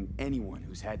screen anyone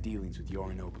who's had dealings with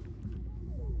Yorinobu.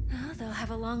 Oh, they'll have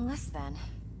a long list then.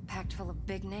 Packed full of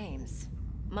big names.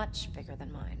 Much bigger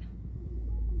than mine.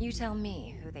 You tell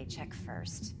me who they check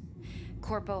first.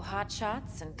 Corpo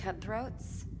hotshots and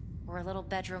cutthroats? Or a little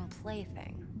bedroom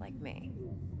plaything like me?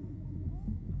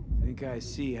 Think I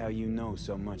see how you know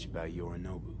so much about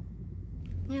Yorinobu.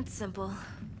 It's simple.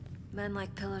 Men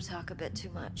like pillow talk a bit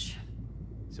too much.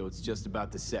 So it's just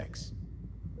about the sex?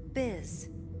 Biz.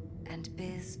 And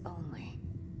biz only.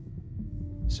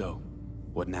 So,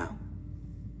 what now?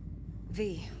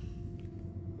 V.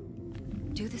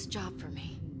 Do this job for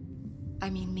me. I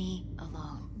mean me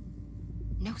alone.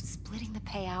 No splitting the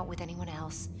payout with anyone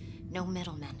else. No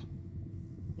middlemen.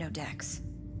 No decks.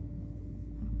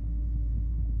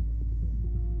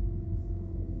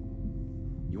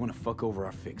 You want to fuck over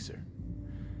our fixer?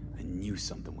 I knew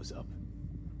something was up.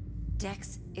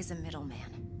 Dex is a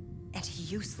middleman. And a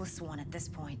useless one at this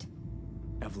point.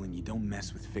 Evelyn, you don't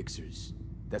mess with fixers.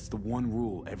 That's the one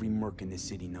rule every merc in this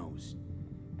city knows,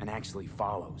 and actually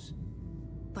follows.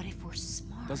 But if we're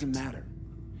smart... Doesn't matter.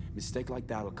 Mistake like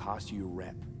that'll cost you your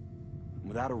rep.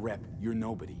 Without a rep, you're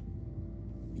nobody.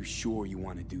 You sure you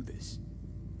want to do this?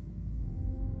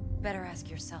 Better ask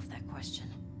yourself that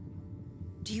question.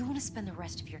 Do you want to spend the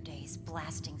rest of your days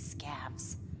blasting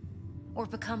scabs? Or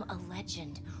become a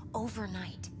legend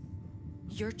overnight?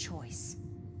 Your choice.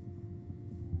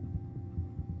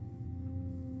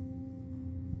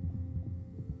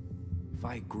 If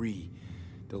I agree,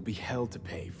 there'll be hell to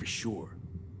pay, for sure.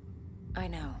 I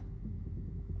know.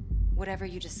 Whatever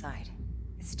you decide,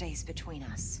 it stays between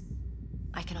us.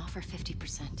 I can offer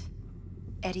 50%.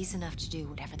 Eddie's enough to do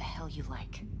whatever the hell you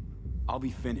like. I'll be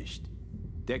finished.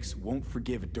 Dex won't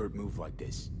forgive a dirt move like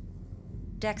this.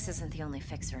 Dex isn't the only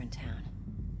fixer in town.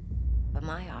 But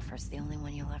my offer's the only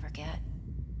one you'll ever get.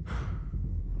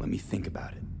 Let me think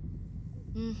about it.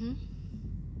 Mm-hmm.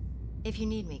 If you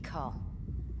need me, call.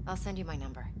 I'll send you my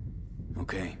number.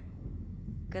 Okay.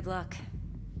 Good luck.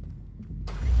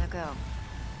 Now go.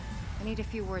 I need a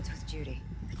few words with Judy.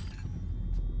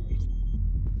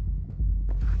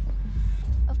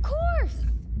 Of course!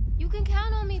 You can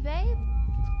count on me, babe.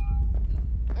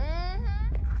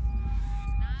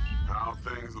 How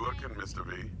things looking, Mr.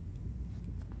 V?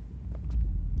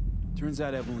 Turns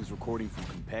out Evelyn's recording from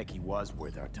Kentucky was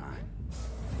worth our time.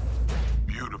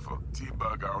 Beautiful.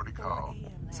 T-Bug already called.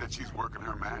 Said she's working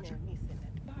her magic.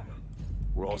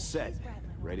 We're all set.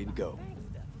 Ready to go.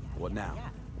 What now?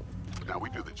 Now we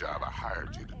do the job I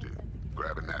hired you to do.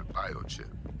 Grabbing that vital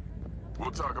chip.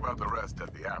 We'll talk about the rest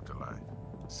at the afterlife.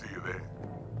 See you there.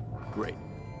 Great.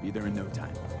 Be there in no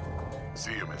time.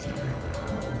 See you, Mr. V.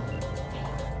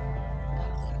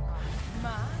 My,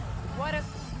 what a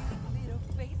sweet little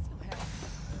face you have.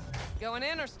 Going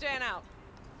in or staying out?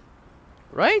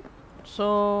 Right?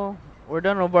 So, we're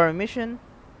done with our mission.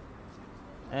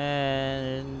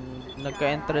 And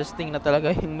nagka-interesting na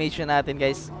talaga yung mission natin,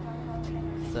 guys.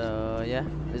 So, yeah,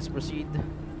 let's proceed.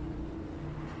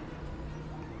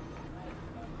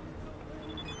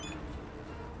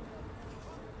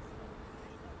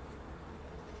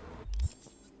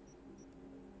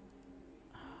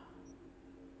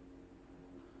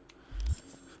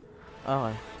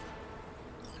 Okay.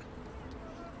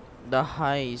 The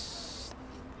heist.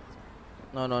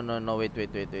 No, wait. I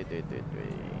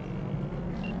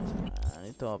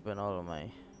need to open all of my...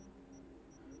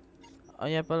 Oh,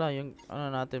 yeah pala, yung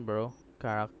ano natin, bro.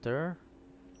 Character.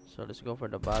 So, let's go for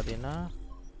the body na.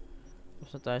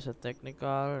 Tapos na tayo sa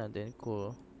technical, and then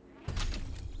cool.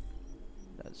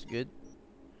 That's good.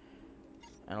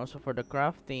 And also for the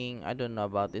crafting, I don't know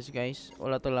about this, guys.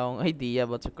 Wala talaga akong idea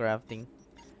about sa crafting.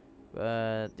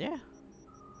 But, yeah.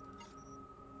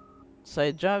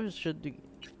 Side jobs should be...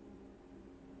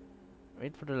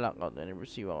 Wait for the lockout and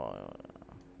receive ako.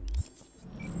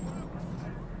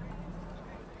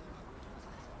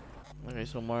 Okay,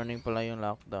 so morning pala yung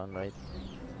lockdown, right?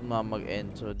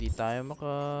 Mag-end. So, di tayo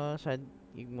maka-side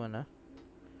gig muna.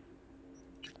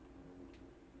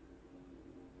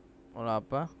 Wala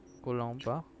pa. Kulang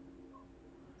pa.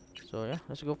 So, yeah.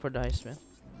 Let's go for the heist, man.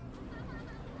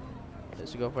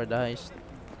 Let's go for the heist.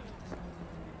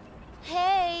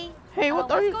 Hey! Hey, what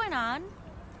are you? What's going on?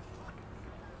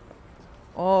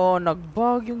 Oh,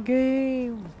 nag-bug yung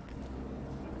game.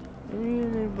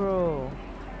 Really, bro?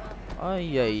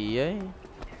 Ay.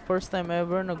 First time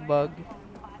ever nag-bug.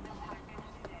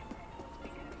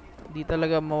 Di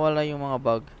talaga mawala yung mga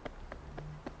bug.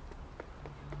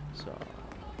 So,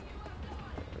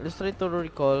 let's try to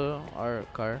recall our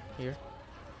car here.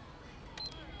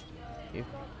 If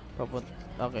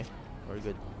okay, we're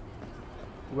good.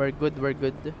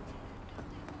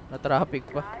 Na traffic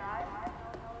pa.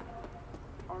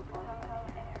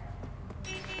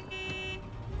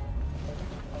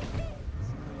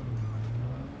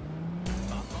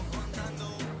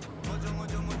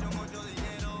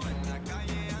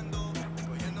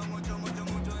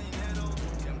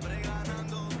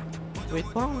 Wait,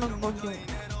 parang nag-bug yung...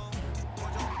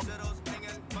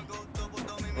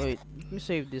 Wait, let me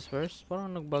save this first.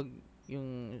 Parang nag-bug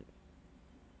yung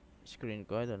screen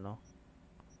ko, I don't know.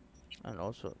 And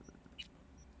also,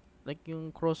 like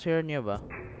yung crosshair niya ba?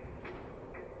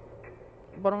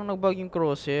 Parang nag-bug yung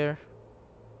crosshair.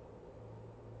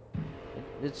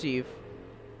 Let's see if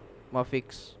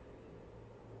ma-fix.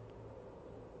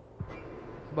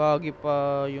 Buggy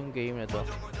pa yung game na to.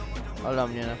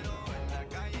 Alam niya na.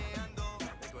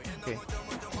 Okay.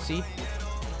 See?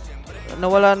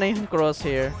 Nawala na yung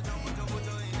crosshair.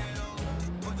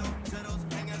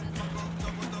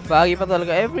 Buggy pa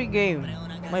talaga. Every game,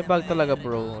 may bug talaga,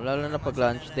 bro. Lalo na pag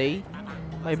lunch day.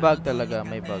 May bug talaga.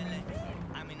 May bug.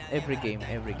 Every game,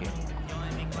 every game.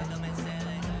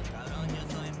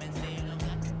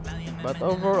 But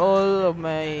overall of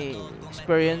my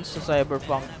experience sa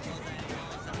Cyberpunk,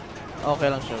 okay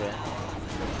lang siya rin.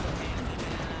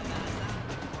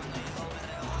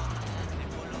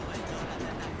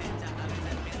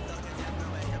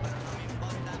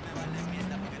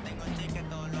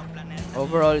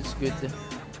 Overall, it's good.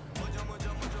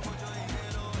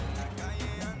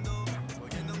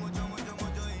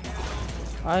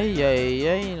 Ay, ay,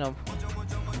 ay, no.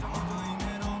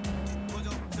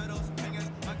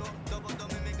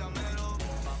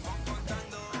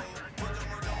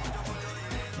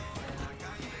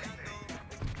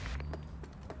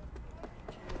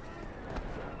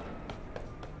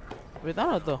 Wait,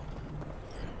 ano to?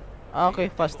 Ah, okay,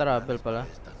 fast travel pala.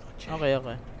 Okay,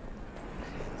 okay.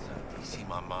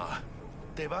 Mamá,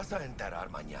 te vas a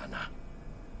enterar mañana.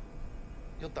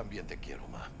 Yo también te quiero,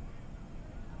 ma.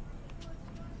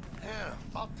 Yeah,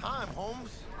 about time,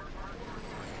 Holmes.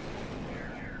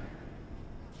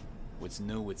 What's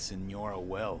new with Senora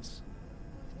Wells?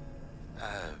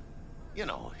 You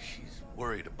know, she's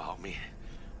worried about me.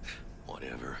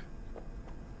 Whatever.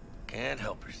 Can't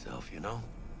help herself, you know?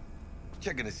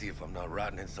 Checking to see if I'm not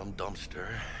rotting in some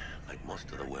dumpster, like most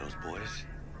of the Wells boys.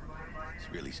 It's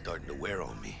really starting to wear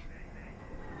on me.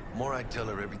 The more I tell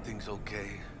her everything's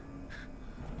okay,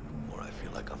 the more I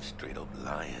feel like I'm straight up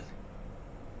lying.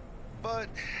 But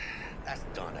that's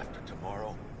done after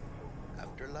tomorrow.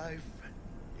 Afterlife,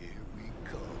 here we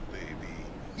come, baby.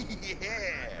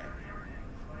 Yeah!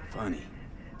 Funny.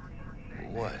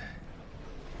 What?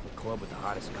 The club with the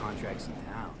hottest contracts in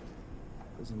town.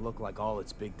 Doesn't look like all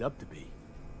it's bigged up to be.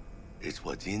 It's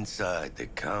what's inside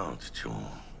that counts, Chum.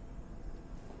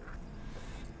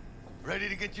 Ready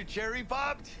to get your cherry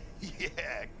popped?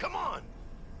 Yeah, come on!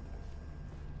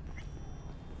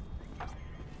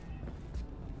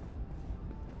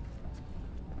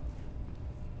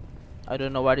 I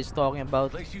don't know what he's talking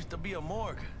about. Place used to be a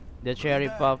morgue. The cherry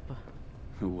pop.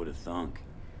 Who would have thunk?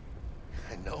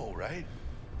 I know, right?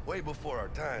 Way before our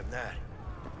time, that.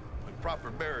 When proper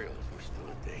burials were still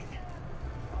a thing.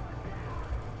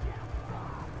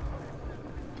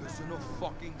 There's enough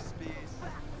fucking space.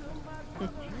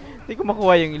 Hindi ko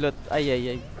makuha yung ilot. Ay, ay,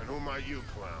 ay. And who might you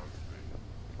clowns be?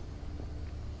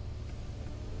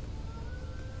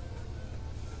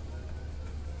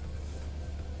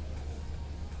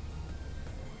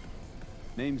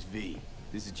 Name's V.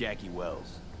 This is Jackie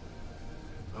Wells.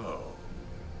 Oh.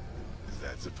 Is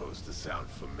that supposed to sound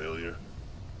familiar?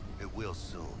 It will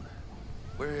soon.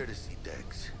 We're here to see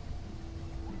Dex.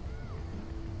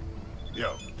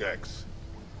 Yo, Dex.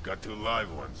 Got 2 live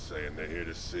ones saying they're here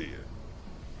to see you.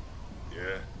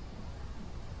 Yeah?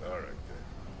 Alright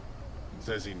then.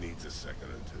 Says he needs a second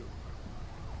or 2.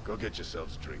 Go get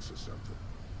yourselves drinks or something.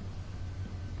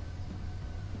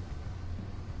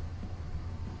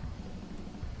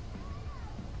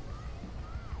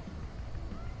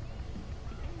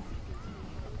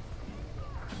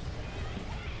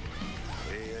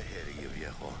 Way ahead of you,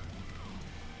 viejo.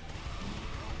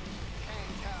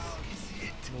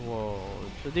 Whoa.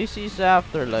 So this is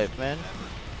Afterlife, man.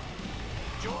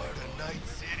 Jordan, Night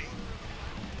City.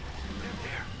 They're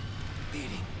there.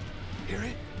 Beating. Hear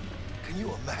it? Can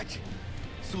you imagine?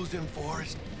 Susan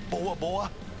Forrest, Boa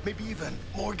Boa, maybe even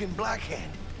Morgan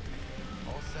Blackhand.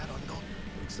 All sat on no...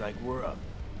 Looks like we're up.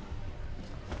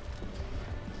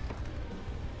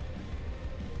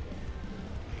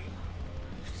 Hey,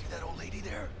 you see that old lady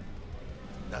there?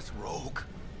 That's Rogue.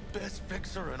 Best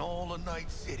fixer in all of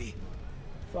Night City.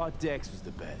 Thought Dex was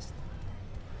the best.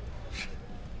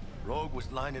 Rogue was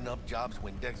lining up jobs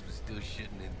when Dex was still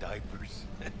shitting in diapers.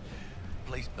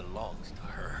 Place belongs to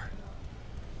her.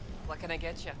 What can I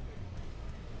get you?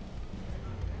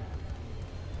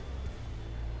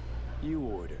 You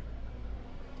order.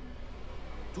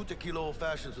 2 tequila old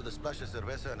fashions with a splash of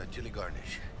cerveza and a chili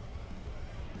garnish.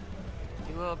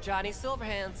 Duo of Johnny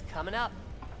Silverhands coming up.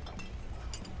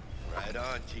 Right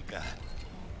on, chica.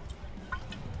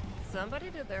 Somebody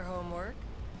did their homework.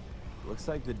 Looks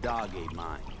like the dog ate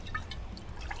mine.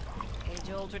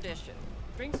 Age-old tradition.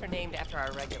 Drinks are named after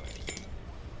our regulars.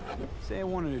 Say I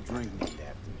wanted a drink named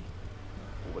after me.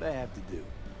 What would I have to do?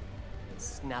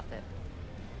 Snuff it.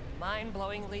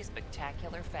 Mind-blowingly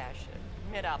spectacular fashion.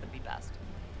 Mid-op would be best.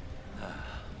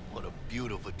 What a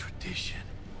beautiful tradition.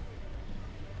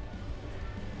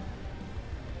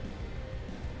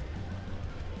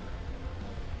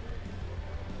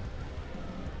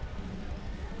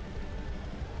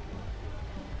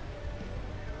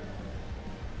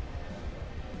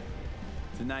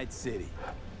 To Night City.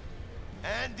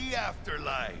 And the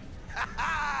afterlife. Ha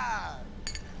ha!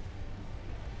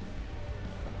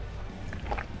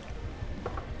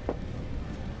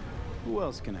 Who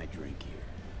else can I drink here?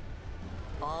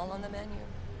 All on the menu.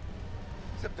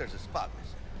 Except there's a spot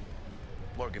missing.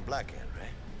 Morgan Blackhand,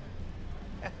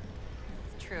 right?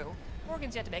 It's true.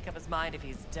 Morgan's yet to make up his mind if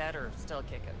he's dead or still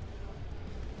kicking.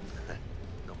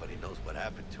 Nobody knows what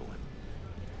happened to him.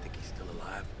 Think he's still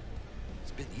alive?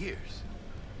 It's been years.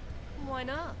 Why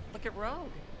not? Look at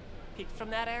Rogue. Peaked from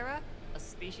that era, a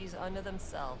species unto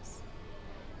themselves.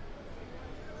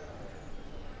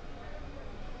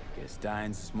 Guess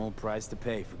dying's a small price to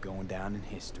pay for going down in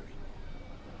history.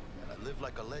 I live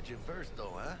like a legend first,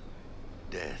 though, huh?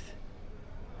 Death.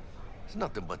 It's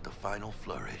nothing but the final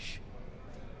flourish.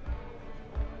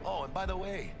 Oh, and by the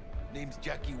way, name's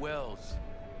Jackie Wells.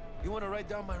 You want to write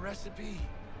down my recipe?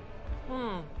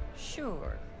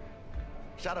 Sure.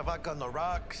 Shot of vodka on the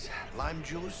rocks, lime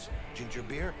juice, ginger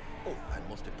beer. Oh, and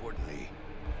most importantly,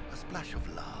 a splash of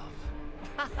love.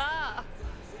 Haha!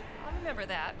 I remember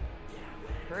that.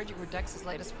 Heard you were Dex's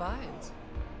latest finds.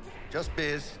 Just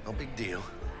biz, no big deal.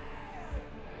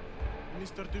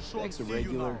 Mr. Duchon, Dex a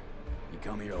regular? You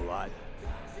come here a lot?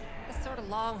 A sort of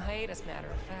long hiatus, matter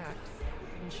of fact.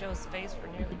 Didn't show his face for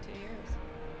nearly 2 years.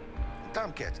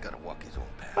 Tomcat's gotta walk his own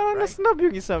path, Parang right? na-snub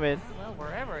yung isa, man. Well,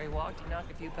 wherever he walked, he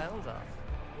knocked a few pounds off.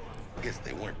 Guess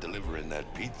they weren't delivering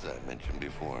that pizza I mentioned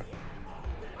before.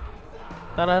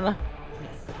 Tara na.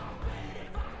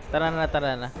 Tara na,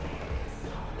 tara na.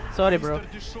 Sorry, bro.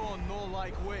 Mr. Duchon, no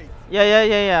like wait.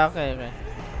 Yeah. Okay.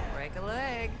 Break a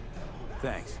leg.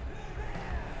 Thanks.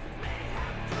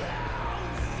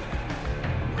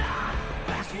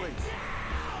 This way.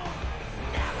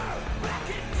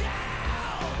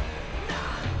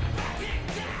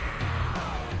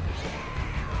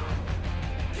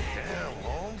 Damn,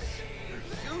 Holmes. You're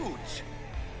huge.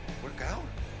 Work out?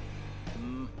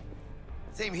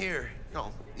 Same here.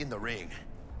 No, in the ring.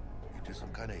 You do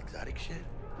some kind of exotic shit?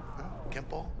 Huh?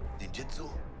 Kempo? Ninjutsu?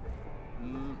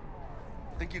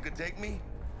 Think you could take me?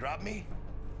 Drop me?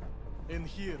 In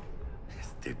here.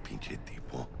 Este pinche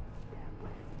tipo.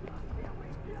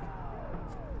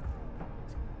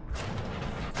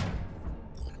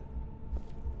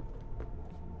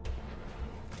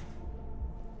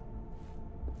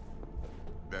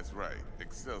 That's right,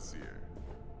 Excelsior.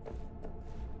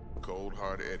 Cold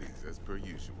hard eddies, as per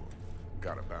usual.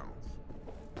 Gotta bounce.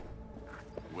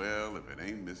 Well, if it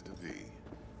ain't Mr. V.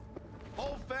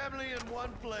 Whole family in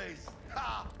one place.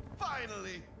 Ha!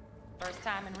 Finally! First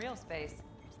time in real space.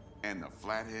 And the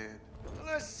flathead?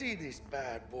 Let's see this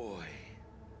bad boy.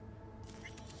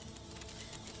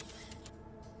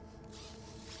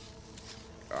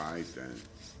 All right, then.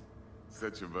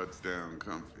 Set your butts down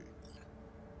comfy.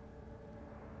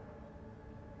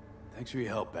 Thanks for your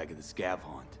help back at the scav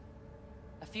haunt.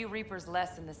 A few Reapers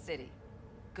less in the city.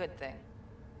 Good thing.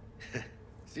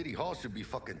 City Hall should be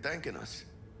fucking thanking us.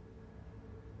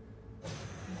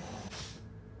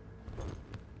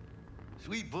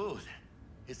 Sweet booth.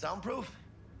 It's soundproof?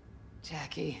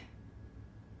 Jackie.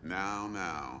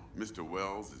 Now, Mr.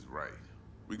 Wells is right.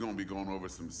 We're gonna be going over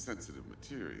some sensitive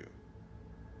material.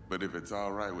 But if it's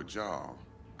all right with y'all,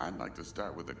 I'd like to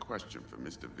start with a question for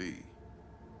Mr. V.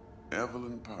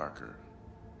 Evelyn Parker,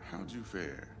 how'd you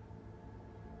fare?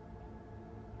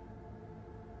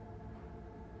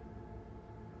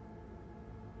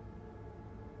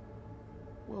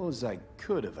 Well as I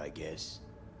could have, I guess.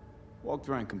 Walked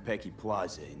around Konpeki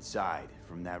Plaza inside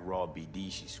from that raw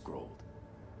BD she scrolled.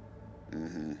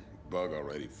 Bug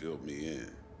already filled me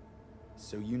in.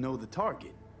 So you know the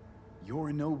target.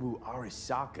 Yorinobu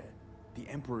Arasaka, the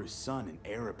Emperor's son and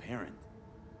heir apparent.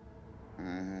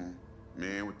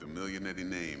 Man with the millionaire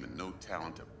name and no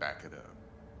talent to back it up.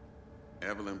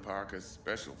 Evelyn Parker's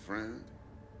special friend?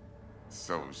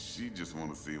 So she just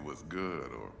want to see what's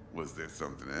good, or was there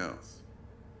something else?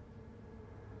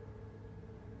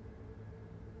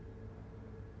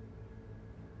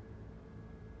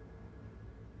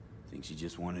 Think she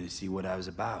just wanted to see what I was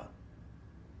about.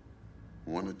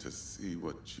 Wanted to see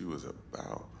what you was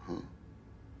about, huh?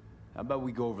 How about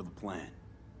we go over the plan?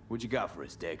 What you got for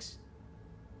us, Dex?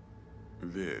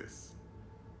 This.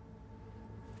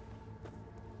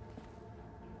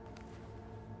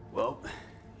 Well,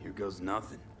 here goes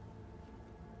nothing.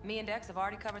 Me and Dex have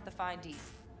already covered the findees.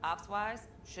 Ops-wise,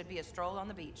 should be a stroll on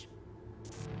the beach.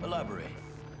 Elaborate.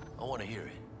 I want to hear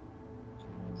it.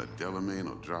 A Delamain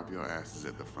will drop your asses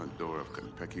at the front door of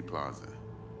Konpeki Plaza.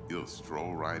 You'll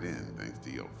stroll right in thanks to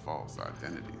your false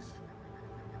identities.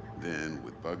 Then,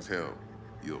 with Bug's help,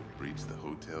 you'll breach the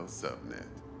hotel subnet.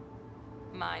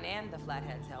 Mine and the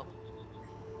Flathead's help.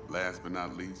 Last but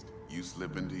not least, you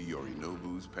slip into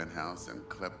Yorinobu's penthouse and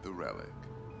clep the relic.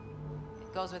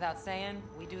 It goes without saying,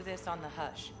 we do this on the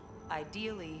hush.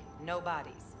 Ideally, no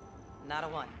bodies. Not a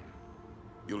one.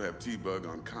 You'll have T-Bug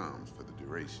on comms for the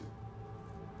duration.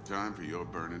 Time for your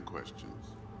burning questions.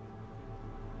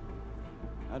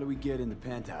 How do we get in the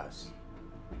penthouse?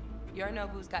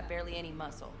 Yorinobu's got barely any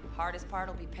muscle. Hardest part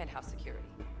will be penthouse security.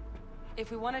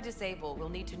 If we want to disable, we'll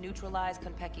need to neutralize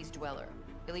Konpeki's dweller.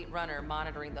 Elite runner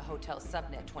monitoring the hotel's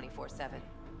subnet 24/7.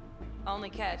 Only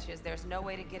catch is there's no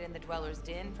way to get in the dweller's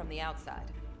den from the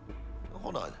outside.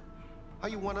 Hold on. How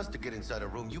you want us to get inside a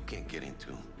room you can't get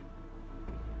into?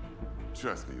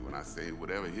 Trust me when I say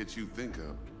whatever hit you think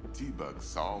of, T-Bug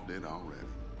solved it already.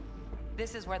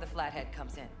 This is where the flathead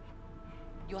comes in.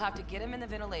 You'll have to get him in the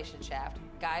ventilation shaft,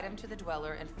 guide him to the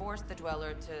dweller, and force the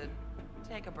dweller to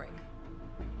take a break.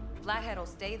 Flathead will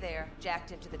stay there,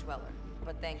 jacked into the dweller.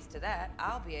 But thanks to that,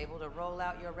 I'll be able to roll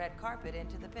out your red carpet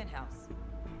into the penthouse.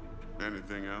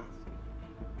 Anything else?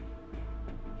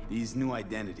 These new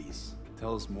identities.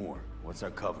 Tell us more. What's our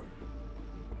cover?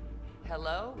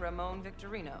 Hello, Ramon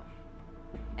Victorino.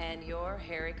 And you're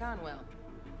Harry Conwell.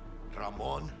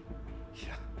 Ramon?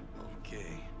 Yeah,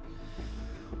 okay.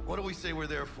 What do we say we're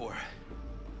there for?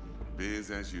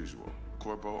 Biz as usual.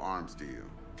 Corpo arms deal.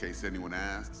 In case anyone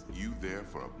asks, you there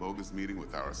for a bogus meeting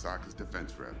with Arasaka's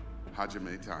defense rep,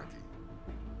 Hajime Taki.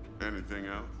 Anything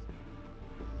else?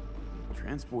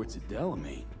 Transport to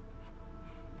Delamain.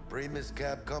 Primus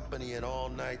Cab Company in All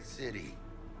Night City.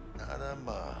 Nada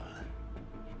mal.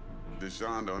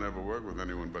 Deshaun don't ever work with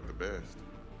anyone but the best.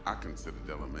 I consider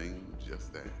Delamain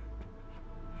just that.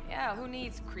 Yeah, who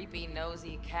needs creepy,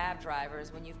 nosy cab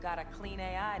drivers when you've got a clean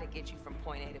AI to get you from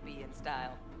point A to B in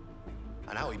style?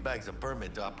 And how he bags a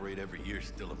permit to operate every year is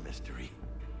still a mystery.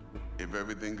 If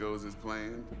everything goes as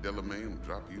planned, Delamain will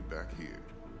drop you back here.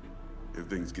 If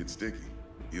things get sticky,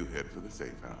 you'll head for the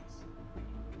safe house.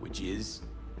 Which is?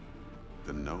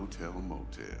 The no-tell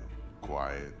motel.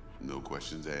 Quiet, no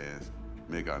questions asked.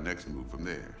 Make our next move from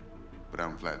there. But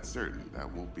I'm flat certain that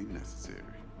won't be necessary.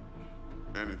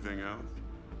 Anything else?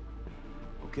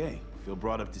 Okay, feel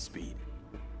brought up to speed.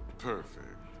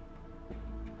 Perfect.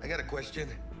 I got a question.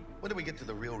 When do we get to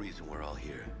the real reason we're all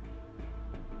here?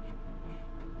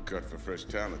 Cut for fresh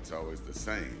talent's always the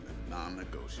same and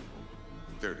non-negotiable.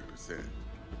 30%.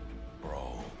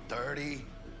 Bro, 30?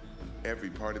 Every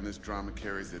part in this drama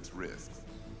carries its risks.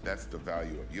 That's the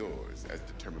value of yours, as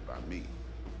determined by me.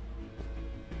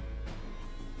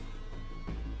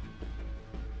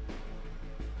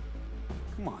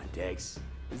 Come on, Dex.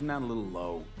 Isn't that a little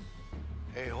low?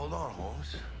 Hey, hold on,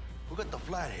 Holmes. Who got the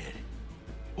flathead?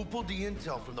 Who pulled the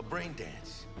intel from the brain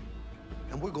dance?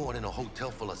 And we're going in a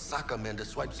hotel full of soccer men to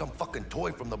swipe some fucking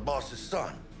toy from the boss's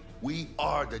son. We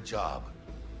are the job.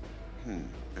 And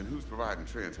who's providing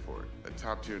transport? A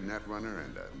top-tier netrunner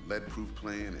and a lead-proof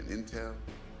plan and intel?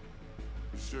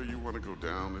 You sure you want to go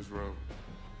down this road?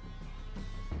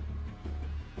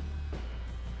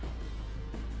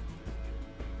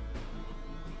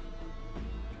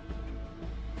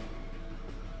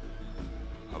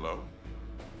 Hello?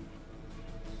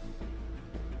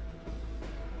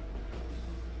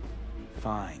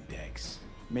 Fine, Dex.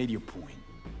 Made your point.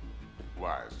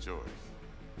 Wise choice.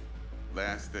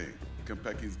 Last thing,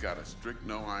 Konpeki's got a strict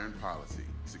no-iron policy.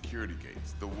 Security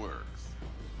gates, the works.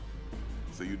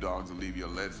 So you dogs will leave your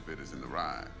lead spitters in the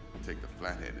ride. Take the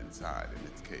flathead inside in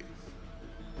its case.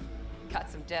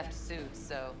 Got some deft suits,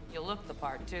 so you'll look the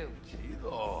part too.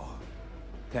 Chido.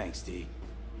 Thanks, D.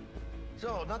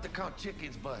 So, not to count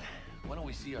chickens, but why don't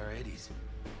we see our Eddies?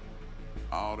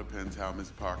 All depends how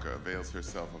Miss Parker avails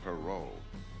herself of her role.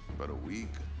 But a week,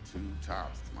 2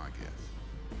 tops is my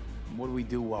guess. What do we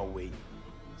do while waiting?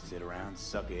 Sit around,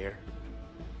 suck air?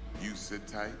 You sit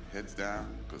tight, heads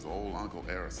down, because old Uncle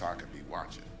Arasaka be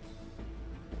watching.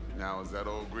 Now, as that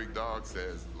old Greek dog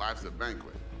says, life's a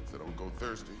banquet, so don't go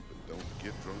thirsty, but don't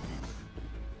get drunk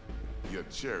either. Your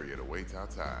chariot awaits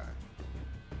outside.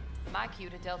 My cue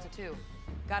to Delta 2.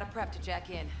 Gotta prep to jack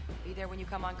in. Be there when you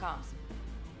come on comms.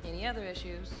 Any other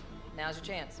issues, now's your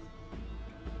chance.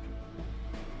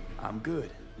 I'm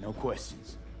good. No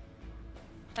questions.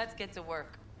 Let's get to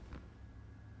work.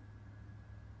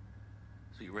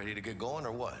 So you ready to get going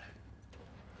or what?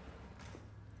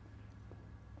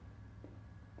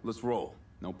 Let's roll.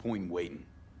 No point in waiting.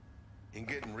 In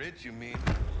getting rich, you mean?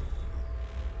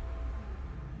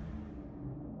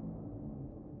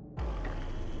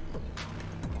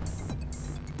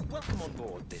 Welcome on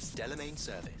board this Delamain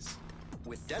service.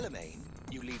 With Delamain,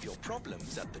 you leave your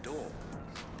problems at the door.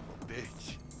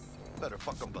 Bitch. Better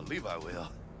fucking believe I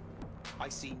will. I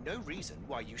see no reason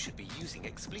why you should be using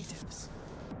expletives.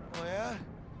 Oh yeah?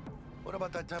 What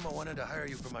about that time I wanted to hire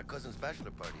you for my cousin's bachelor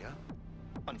party, huh?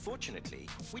 Unfortunately,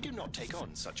 we do not take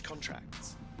on such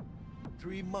contracts.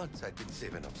 3 months I've been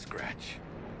saving up scratch.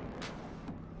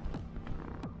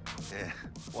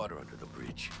 Water under the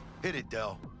bridge. Hit it,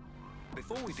 Del.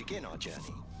 Before we begin our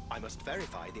journey, I must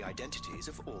verify the identities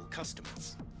of all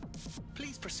customers.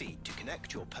 Please proceed to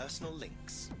connect your personal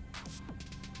links.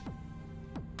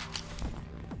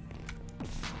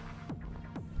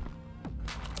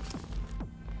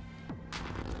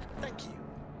 Thank you.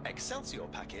 Excelsior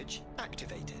package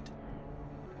activated.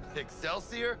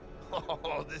 Excelsior?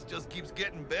 Oh, this just keeps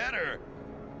getting better.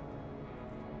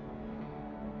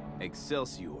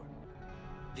 Excelsior.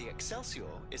 The Excelsior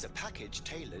is a package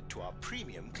tailored to our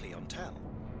premium clientele.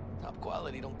 Top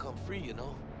quality don't come free, you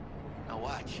know. Now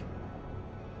watch.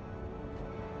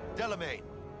 Delamain,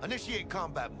 initiate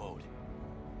combat mode.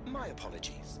 My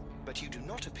apologies, but you do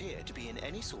not appear to be in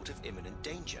any sort of imminent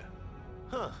danger.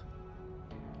 Huh.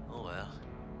 Oh well.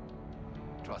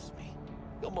 Trust me.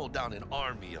 You'll mow down an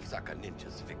army of Saka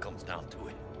ninjas if it comes down to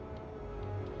it.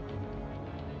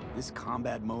 This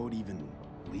combat mode even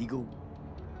legal?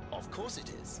 Of course it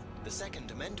is. The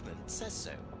Second Amendment says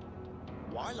so.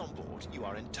 While on board, you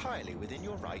are entirely within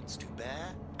your rights to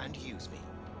bear and use me.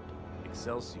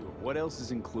 Excelsior, what else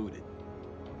is included?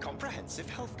 Comprehensive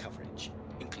health coverage,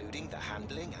 including the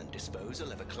handling and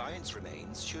disposal of a client's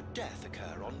remains should death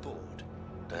occur on board.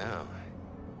 Damn.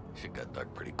 Shit got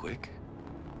dark pretty quick.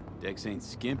 Dex ain't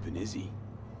skimping, is he?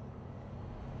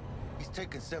 He's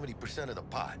taking 70% of the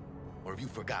pot. Or have you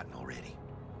forgotten already?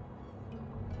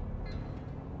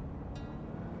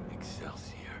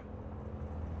 Excelsior.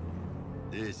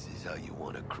 This is how you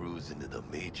want to cruise into the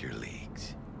major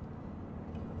leagues.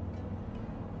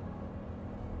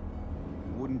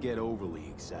 Wouldn't get overly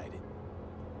excited.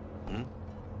 Hmm?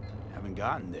 Haven't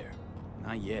gotten there.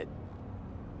 Not yet.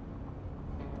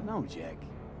 No, Jack.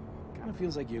 Kinda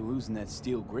feels like you're losing that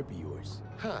steel grip of yours.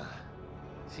 Huh.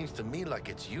 Seems to me like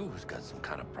it's you who's got some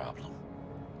kind of problem.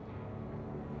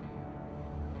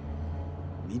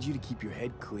 Need you to keep your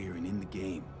head clear and in the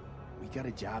game. We got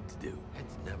a job to do.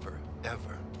 It's never,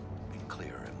 ever been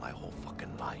clearer in my whole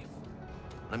fucking life.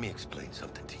 Let me explain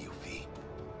something to you, V.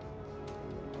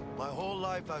 My whole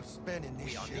life I've spent in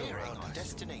this We are shit nearing around our this,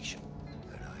 destination.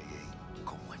 and I ain't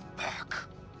going back.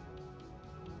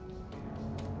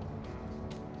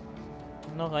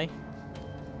 Okay.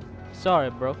 Sorry,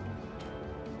 bro.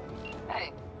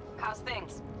 Hey, how's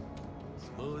things?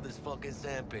 Smooth as fucking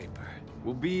sandpaper.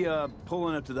 We'll be,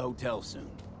 pulling up to the hotel soon.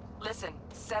 Listen,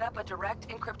 set up a direct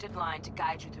encrypted line to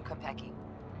guide you through Konpeki.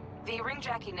 V, ring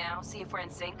Jackie now, see if we're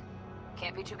in sync.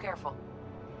 Can't be too careful.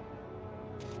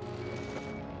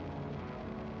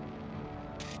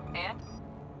 And?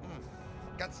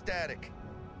 Got static.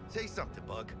 Say something,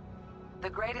 Bug. The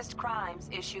greatest crimes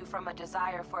issue from a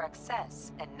desire for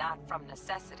excess and not from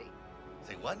necessity.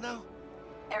 Say what now?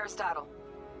 Aristotle.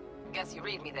 Guess you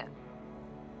read me then.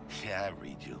 Yeah, I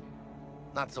read you.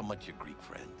 Not so much your Greek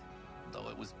friend, though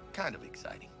it was kind of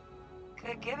exciting.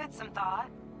 Could give it some thought.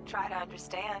 Try to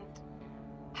understand.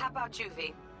 How about you,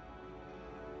 V?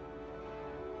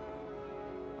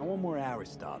 I want more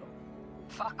Aristotle.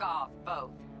 Fuck off,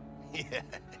 both. Yeah.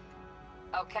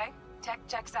 Okay, tech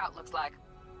checks out, looks like.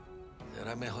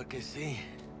 Será mejor que sí.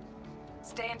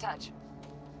 Stay in touch.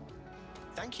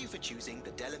 Thank you for choosing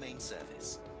the Delamain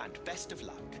service, and best of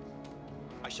luck.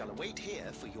 I shall await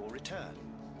here for your return.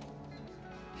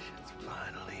 Shit's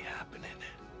finally happening.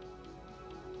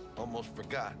 Almost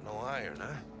forgot, no iron,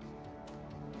 huh?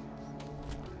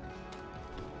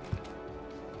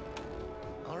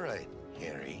 All right,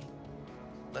 Harry.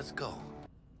 Let's go.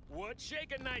 What's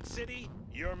shaking, Night City?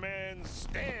 Your man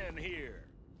Stan here.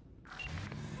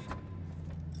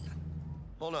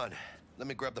 Hold on. Let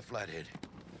me grab the flathead.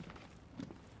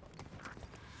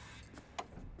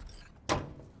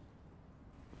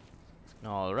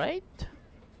 Alright.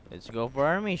 Let's go for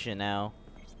our mission now.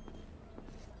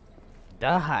 The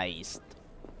heist.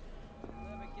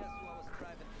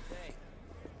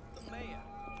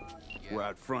 We're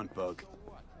out front, Bug.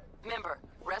 Member,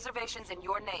 reservations in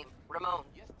your name, Ramon.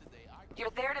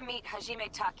 You're there to meet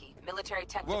Hajime Taki, military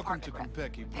tech Welcome to department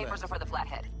rep. Konpeki. Papers are for the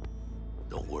flathead.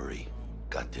 Don't worry.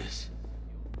 Got this.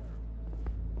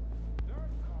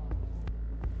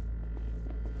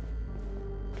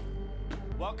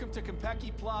 Welcome to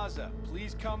Konpeki Plaza.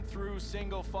 Please come through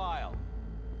single file.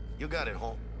 You got it,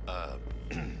 home.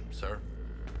 Sir?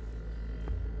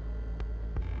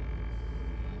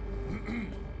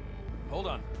 Hold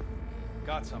on.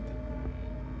 Got something.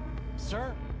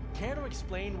 Sir, care to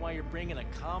explain why you're bringing a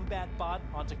combat bot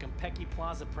onto Konpeki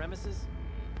Plaza premises?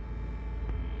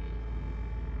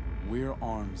 We're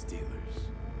arms dealers.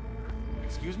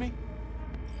 Excuse me?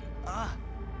 Ah,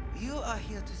 you are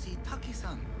here to see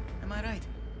Taki-san. Am I right?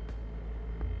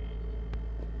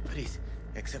 Please,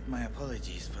 accept my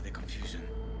apologies for the confusion.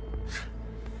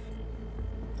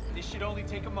 This should only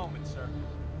take a moment, sir.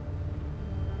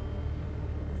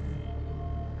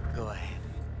 Go ahead.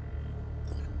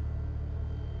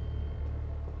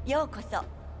 Yokoso.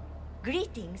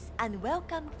 Greetings and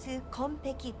welcome to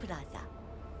Konpeki Plaza.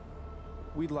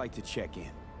 We'd like to check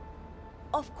in.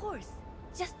 Of course.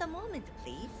 Just a moment,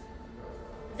 please.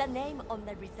 The name on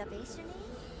the reservation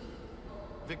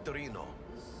is? Victorino.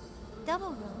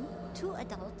 Double room, 2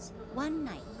 adults, 1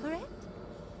 night, correct?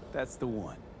 That's the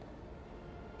one.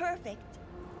 Perfect.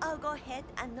 I'll go ahead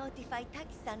and notify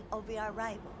Taki-san of your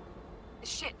arrival.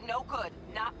 Shit, no good.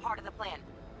 Not part of the plan.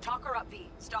 Talk her up, V.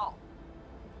 Stall.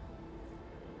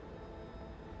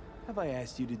 Have I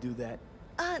asked you to do that?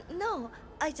 No.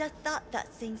 I just thought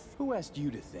that since... Who asked you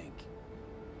to think?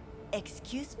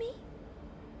 Excuse me?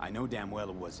 I know damn well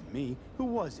it wasn't me. Who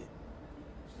was it?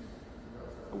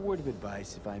 A word of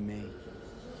advice, if I may.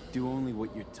 Do only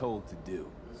what you're told to do.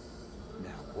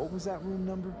 Now, what was that room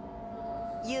number?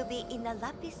 You'll be in the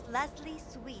Lapis Lazuli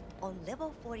suite on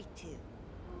level 42.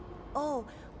 Oh,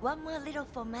 one more little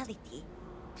formality.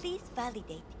 Please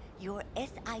validate your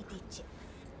SID chip.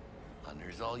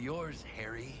 Honor's all yours,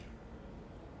 Harry.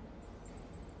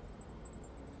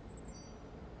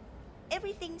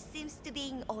 Everything seems to be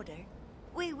in order.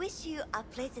 We wish you a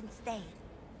pleasant stay.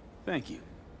 Thank you.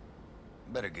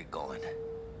 Better get going.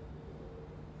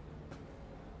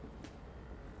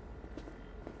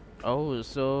 Oh,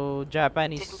 so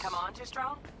Japanese. Didn't come on too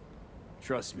strong?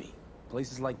 Trust me.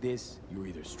 Places like this, you're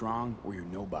either strong or you're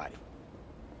nobody.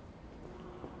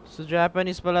 So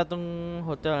Japanese pala tong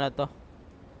hotel na to.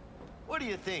 What do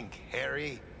you think,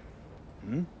 Harry?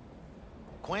 Hmm?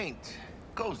 Quaint,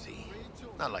 cozy.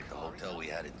 Not like the hotel we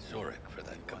had in Zurich for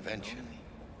that convention.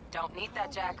 Don't need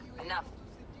that, Jack. Enough.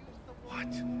 What?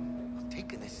 I'm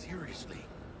taking this seriously.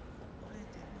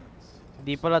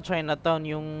 Di pala Chinatown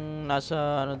yung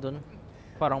nasa ano dun,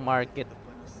 parang market.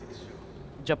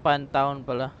 Japan town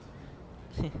pala.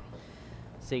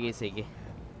 Sige, sige.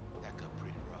 That got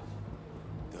pretty rough.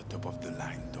 The top of the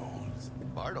line dolls.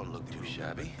 Bar don't look too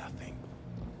shabby. Nothing.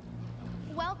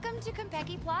 Welcome to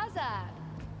Konpeki Plaza.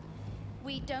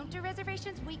 We don't do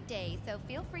reservations weekdays, so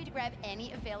feel free to grab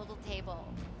any available table.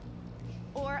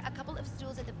 Or a couple of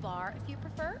stools at the bar if you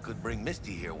prefer. Could bring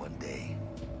Misty here one day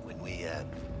when we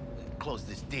close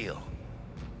this deal.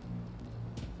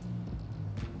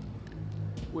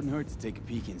 Wouldn't hurt to take a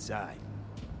peek inside.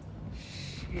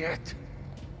 Shit.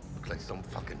 Look like some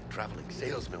fucking traveling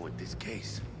salesman with this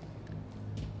case.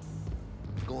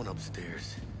 Going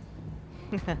upstairs.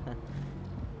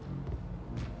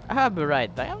 I'll be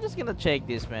right back. I'm just gonna check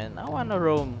this, man. I wanna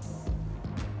roam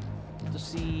to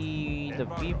see the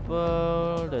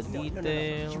people, the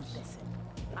details.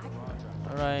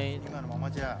 Alright. 今のま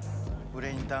まじゃブ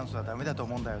レインダンスはダメだと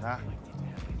思うんだよな。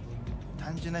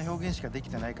単純な表現しかでき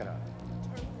てないから。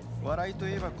笑いと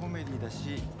いえばコメディだ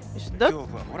し、恐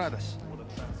怖はホラーだし。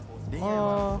恋愛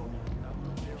は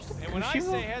And when I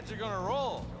say heads are gonna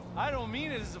roll, I don't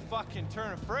mean it as a fucking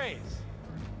turn of phrase.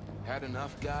 Had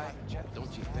enough, guy?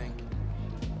 Don't you think?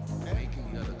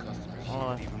 Making the other customers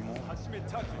Oh. even more.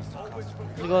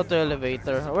 Let's go to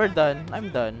elevator. We're done. I'm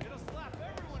done.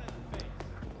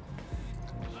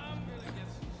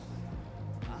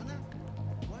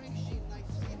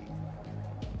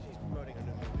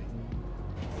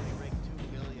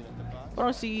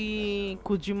 Parang si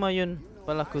Kojima yun.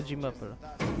 Kojima pala.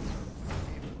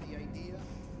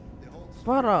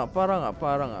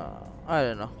 Parang I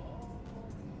don't know.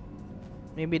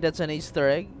 Maybe that's an Easter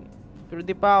egg. Pero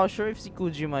di pa ako sure if si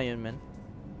Kojima yun, man.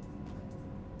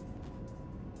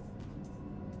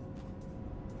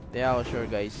 Di ako sure,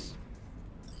 guys.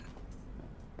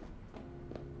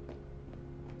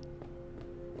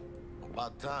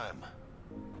 About time.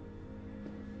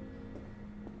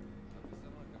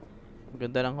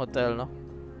 Ganda ng hotel, no?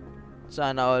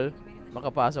 Sana all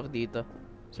makapasok dito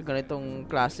sa ganitong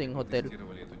klaseng hotel.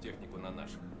 Эту технику на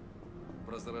наших.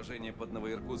 Про заражение под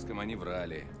Новоиркутском они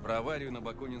врали. Про аварию на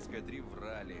Бакунинской 3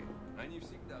 врали. Они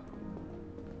всегда...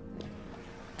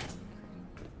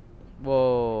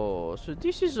 Whoa, so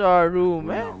this is our room,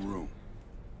 We're in man. our room.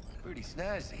 Pretty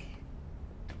snazzy.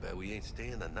 Too bad we ain't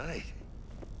staying the night.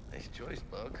 Nice choice,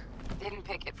 Bug. Didn't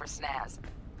pick it for snaz.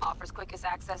 Offers quickest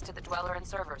access to the dweller and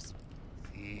servers.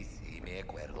 Sí, me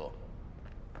acuerdo.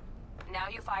 Now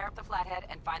you fire up the flathead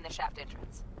and find the shaft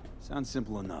entrance. Sounds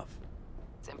simple enough.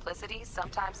 Simplicity,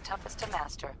 sometimes toughest to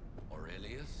master.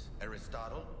 Aurelius?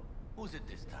 Aristotle? Who's it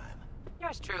this time?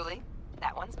 Yours truly.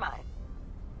 That one's mine.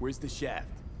 Where's the shaft?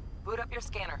 Boot up your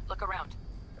scanner. Look around.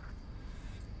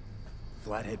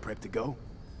 Flathead prep to go?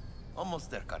 Almost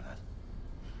there, carnal.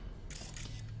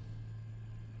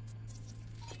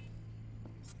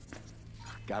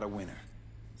 Got a winner.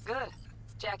 Good.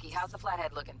 Jackie, how's the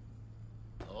flathead looking?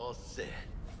 All set.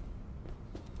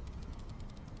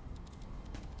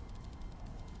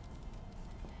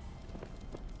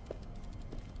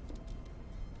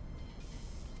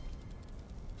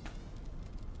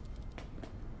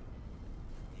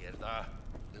 Mierda,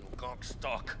 little gawk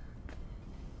stock.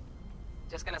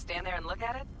 Just gonna stand there and look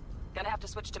at it? Gonna have to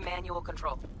switch to manual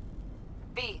control.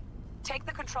 B, take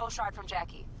the control shard from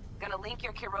Jackie. Gonna link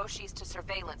your Kiroshis to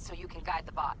surveillance so you can guide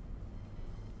the bot.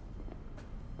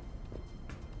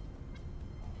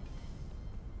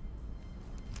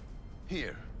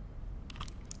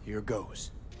 Here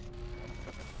goes.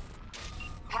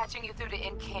 Patching you through to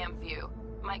in-cam view.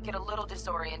 Might get a little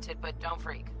disoriented, but don't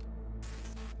freak.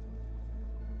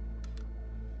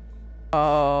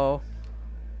 Oh.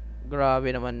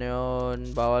 Grabe naman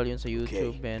yun. Bawal yun sa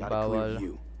YouTube, man. Bawal.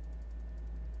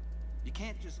 You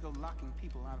can't just go locking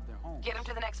people out of their homes. Get them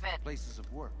to the next vent. Places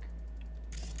of work.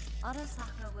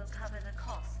 ADATA will cover the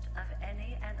cost of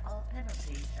any and all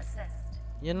penalties assessed.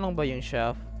 Yan lang ba yung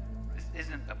chef? This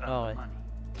isn't about the money.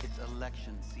 It's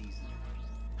election season.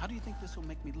 How do you think this will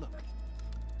make me look?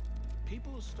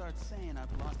 People will start saying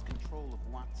I've lost control of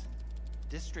Watson,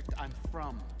 district I'm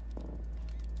from.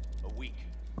 A week.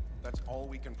 That's all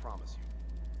we can promise you.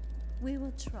 We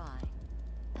will try,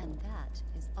 and that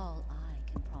is all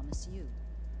I can promise you.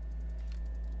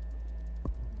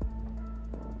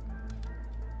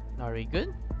 Are we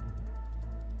good?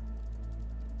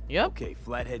 Yep. Okay,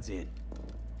 Flathead's in.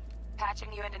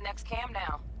 Patching you into next cam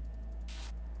now.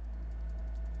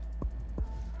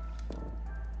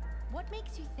 What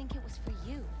makes you think it was for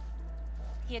you?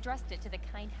 He addressed it to the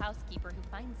kind housekeeper who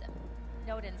finds him.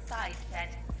 Note inside said,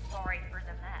 "Sorry for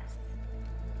the mess."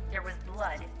 There was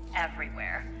blood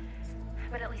everywhere.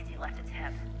 But at least he left a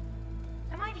tip.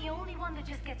 Am I the only one that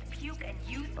just gets puke and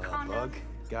used condoms? Bug,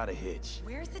 got a hitch.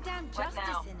 Where's the damn What justice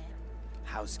now? in it?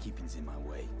 Housekeeping's in my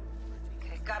way.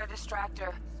 Okay, got a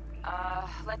distractor.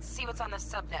 Let's see what's on the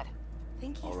subnet.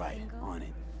 Think he's All right, single? on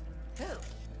it. Who?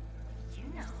 You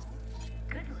know.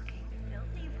 Good looking,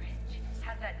 filthy rich.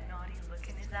 Has that naughty look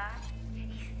in his eye.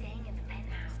 He's staying in the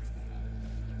penthouse.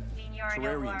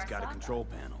 Terrarium's got a control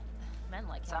panel. Men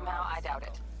like him. Somehow, I doubt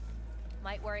it.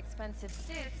 Might wear expensive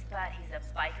suits, But he's a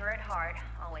biker at heart,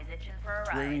 always itching for a ride.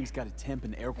 Terrarium's got a temp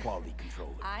and air quality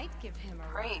controller. I'd give him a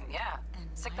Cream, ride. yeah. And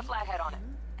Stick the wipe flathead on it.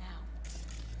 him out.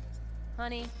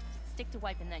 honey. Stick to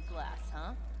wiping that glass,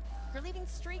 huh? You're leaving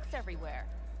streaks everywhere.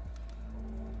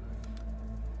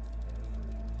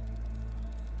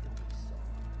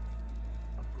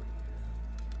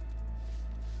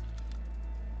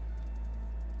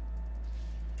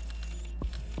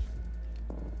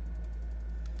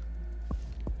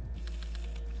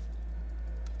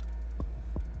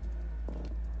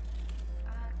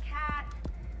 Cat,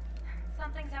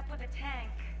 something's up with the tank.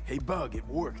 Hey, Bug, it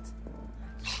worked.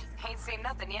 Ain't seen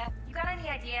nothing yet. You got any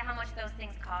idea how much those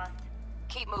things cost?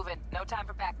 Keep moving. No time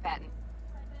for backpatting.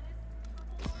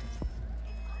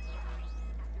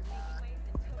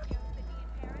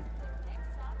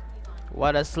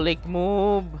 What a slick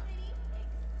move.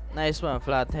 Nice one,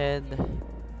 Flathead.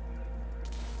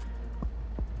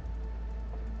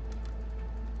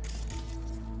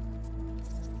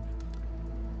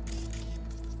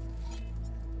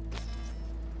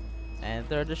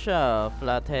 Enter the shop,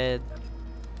 Flathead.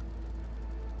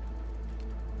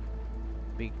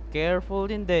 Be careful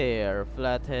in there,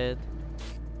 Flathead.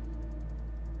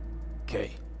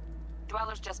 Okay.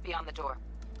 Dweller's just beyond the door.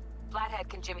 Flathead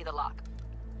can jimmy the lock.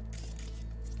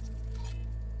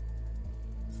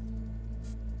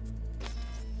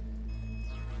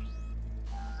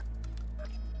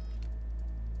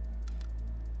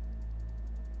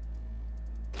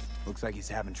 Looks like he's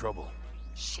having trouble.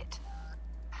 Shit.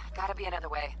 Gotta be another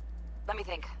way. Let me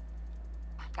think.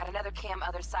 Got another cam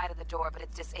other side of the door, but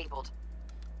it's disabled.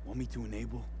 Want me to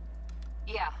enable?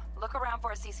 Yeah, look around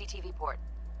for a CCTV port.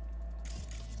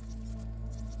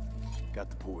 Got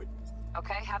the port.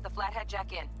 Okay, have the flathead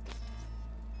jack in.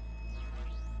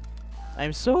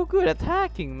 I'm so good at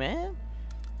hacking, man.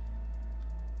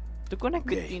 To connect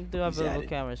Okay, between two he's available at it.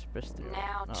 cameras, press 3.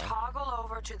 Now Oh. toggle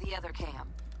over to the other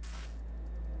cam.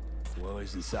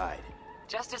 Dweller's inside.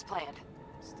 Just as planned.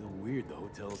 Still weird the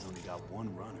hotel's only got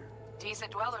one runner.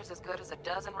 Decent dweller's as good as a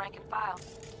dozen rank and file.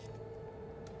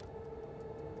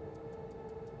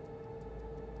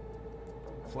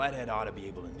 Flathead ought to be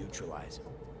able to neutralize him.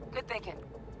 Good thinking.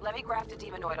 Let me graft a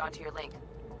demonoid onto your link.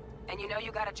 And you know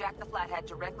you gotta jack the flathead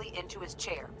directly into his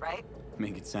chair, right?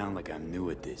 Make it sound like I'm new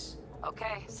at this.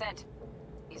 Okay, sent.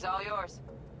 He's all yours.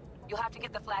 You'll have to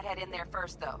get the flathead in there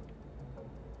first, though.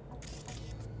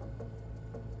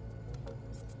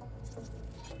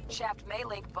 Shaft may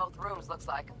link both rooms, looks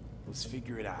like. Let's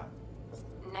figure it out.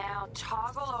 Now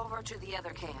toggle over to the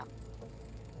other cam.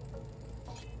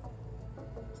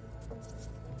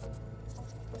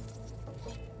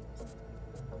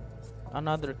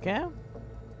 Another cam?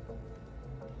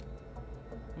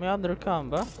 May other cam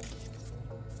ba?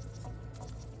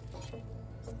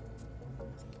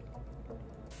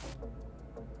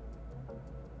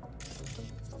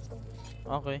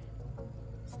 Okay.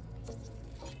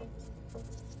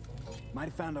 Might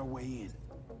have found our way in.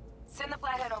 Send the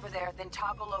flathead over there, then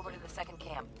toggle over to the second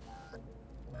cam.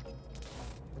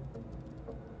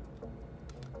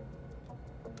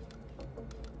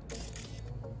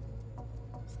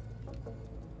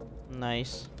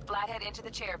 Nice. Flathead into the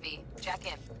chair, V. Jack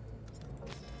in.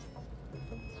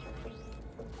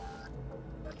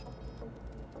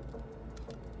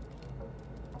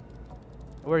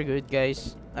 We're good,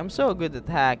 guys. I'm so good at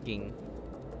hacking.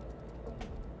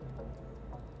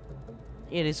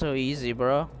 It is so easy,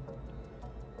 bro.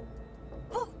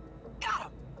 Ooh, got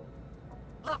him.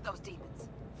 Love those demons.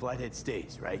 Flighthead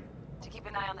stays, right? To keep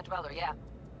an eye on the dweller, yeah.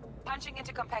 Punching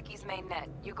into Konpeki's main net.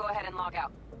 You go ahead and log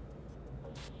out.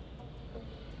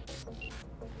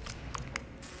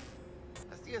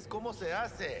 Así es como se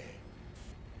hace.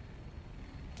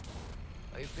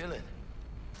 How you feeling?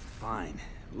 Fine.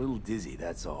 A little dizzy,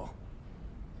 that's all.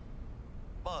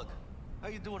 Bug, how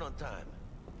you doing on time?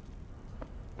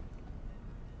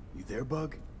 You there,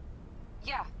 Bug?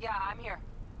 Yeah, I'm here.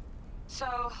 So,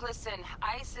 listen,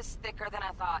 ice is thicker than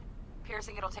I thought.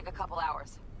 Piercing it'll take a couple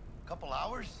hours. Couple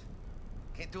hours?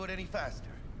 Can't do it any faster.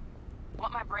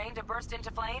 Want my brain to burst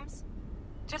into flames?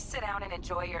 Just sit down and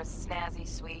enjoy your snazzy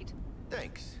sweet.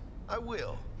 Thanks, I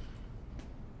will.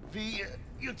 V,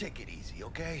 you take it easy,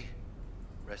 okay?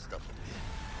 Rest up a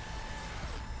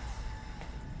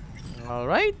bit.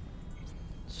 Alright.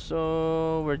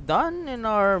 So, we're done in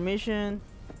our mission.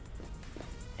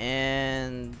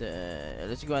 And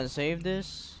let's go and save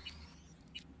this.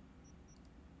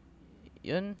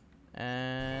 Yun.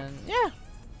 And yeah.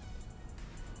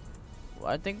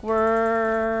 I think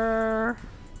we're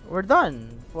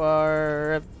done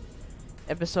for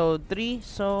episode 3.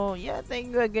 So yeah,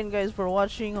 thank you again, guys, for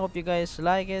watching. Hope you guys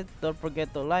like it. Don't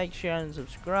forget to like, share, and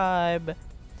subscribe,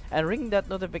 and ring that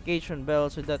notification bell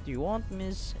so that you won't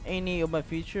miss any of my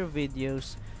future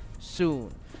videos soon.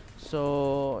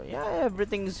 So yeah,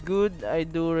 everything's good. I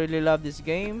do really love this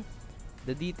game.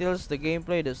 The details, the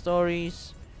gameplay, the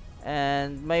stories,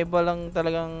 and may iba lang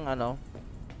talagang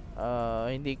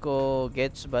hindi ko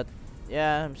gets, but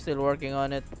yeah, I'm still working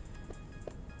on it.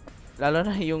 Lalo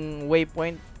na yung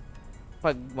waypoint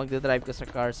pag magdadrive ka sa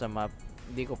car sa map,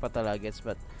 hindi ko pa talaga gets,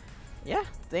 but yeah,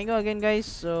 thank you again, guys.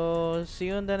 So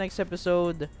see you in the next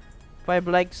episode. 5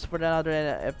 likes for another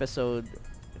episode.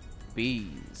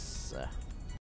 Peace.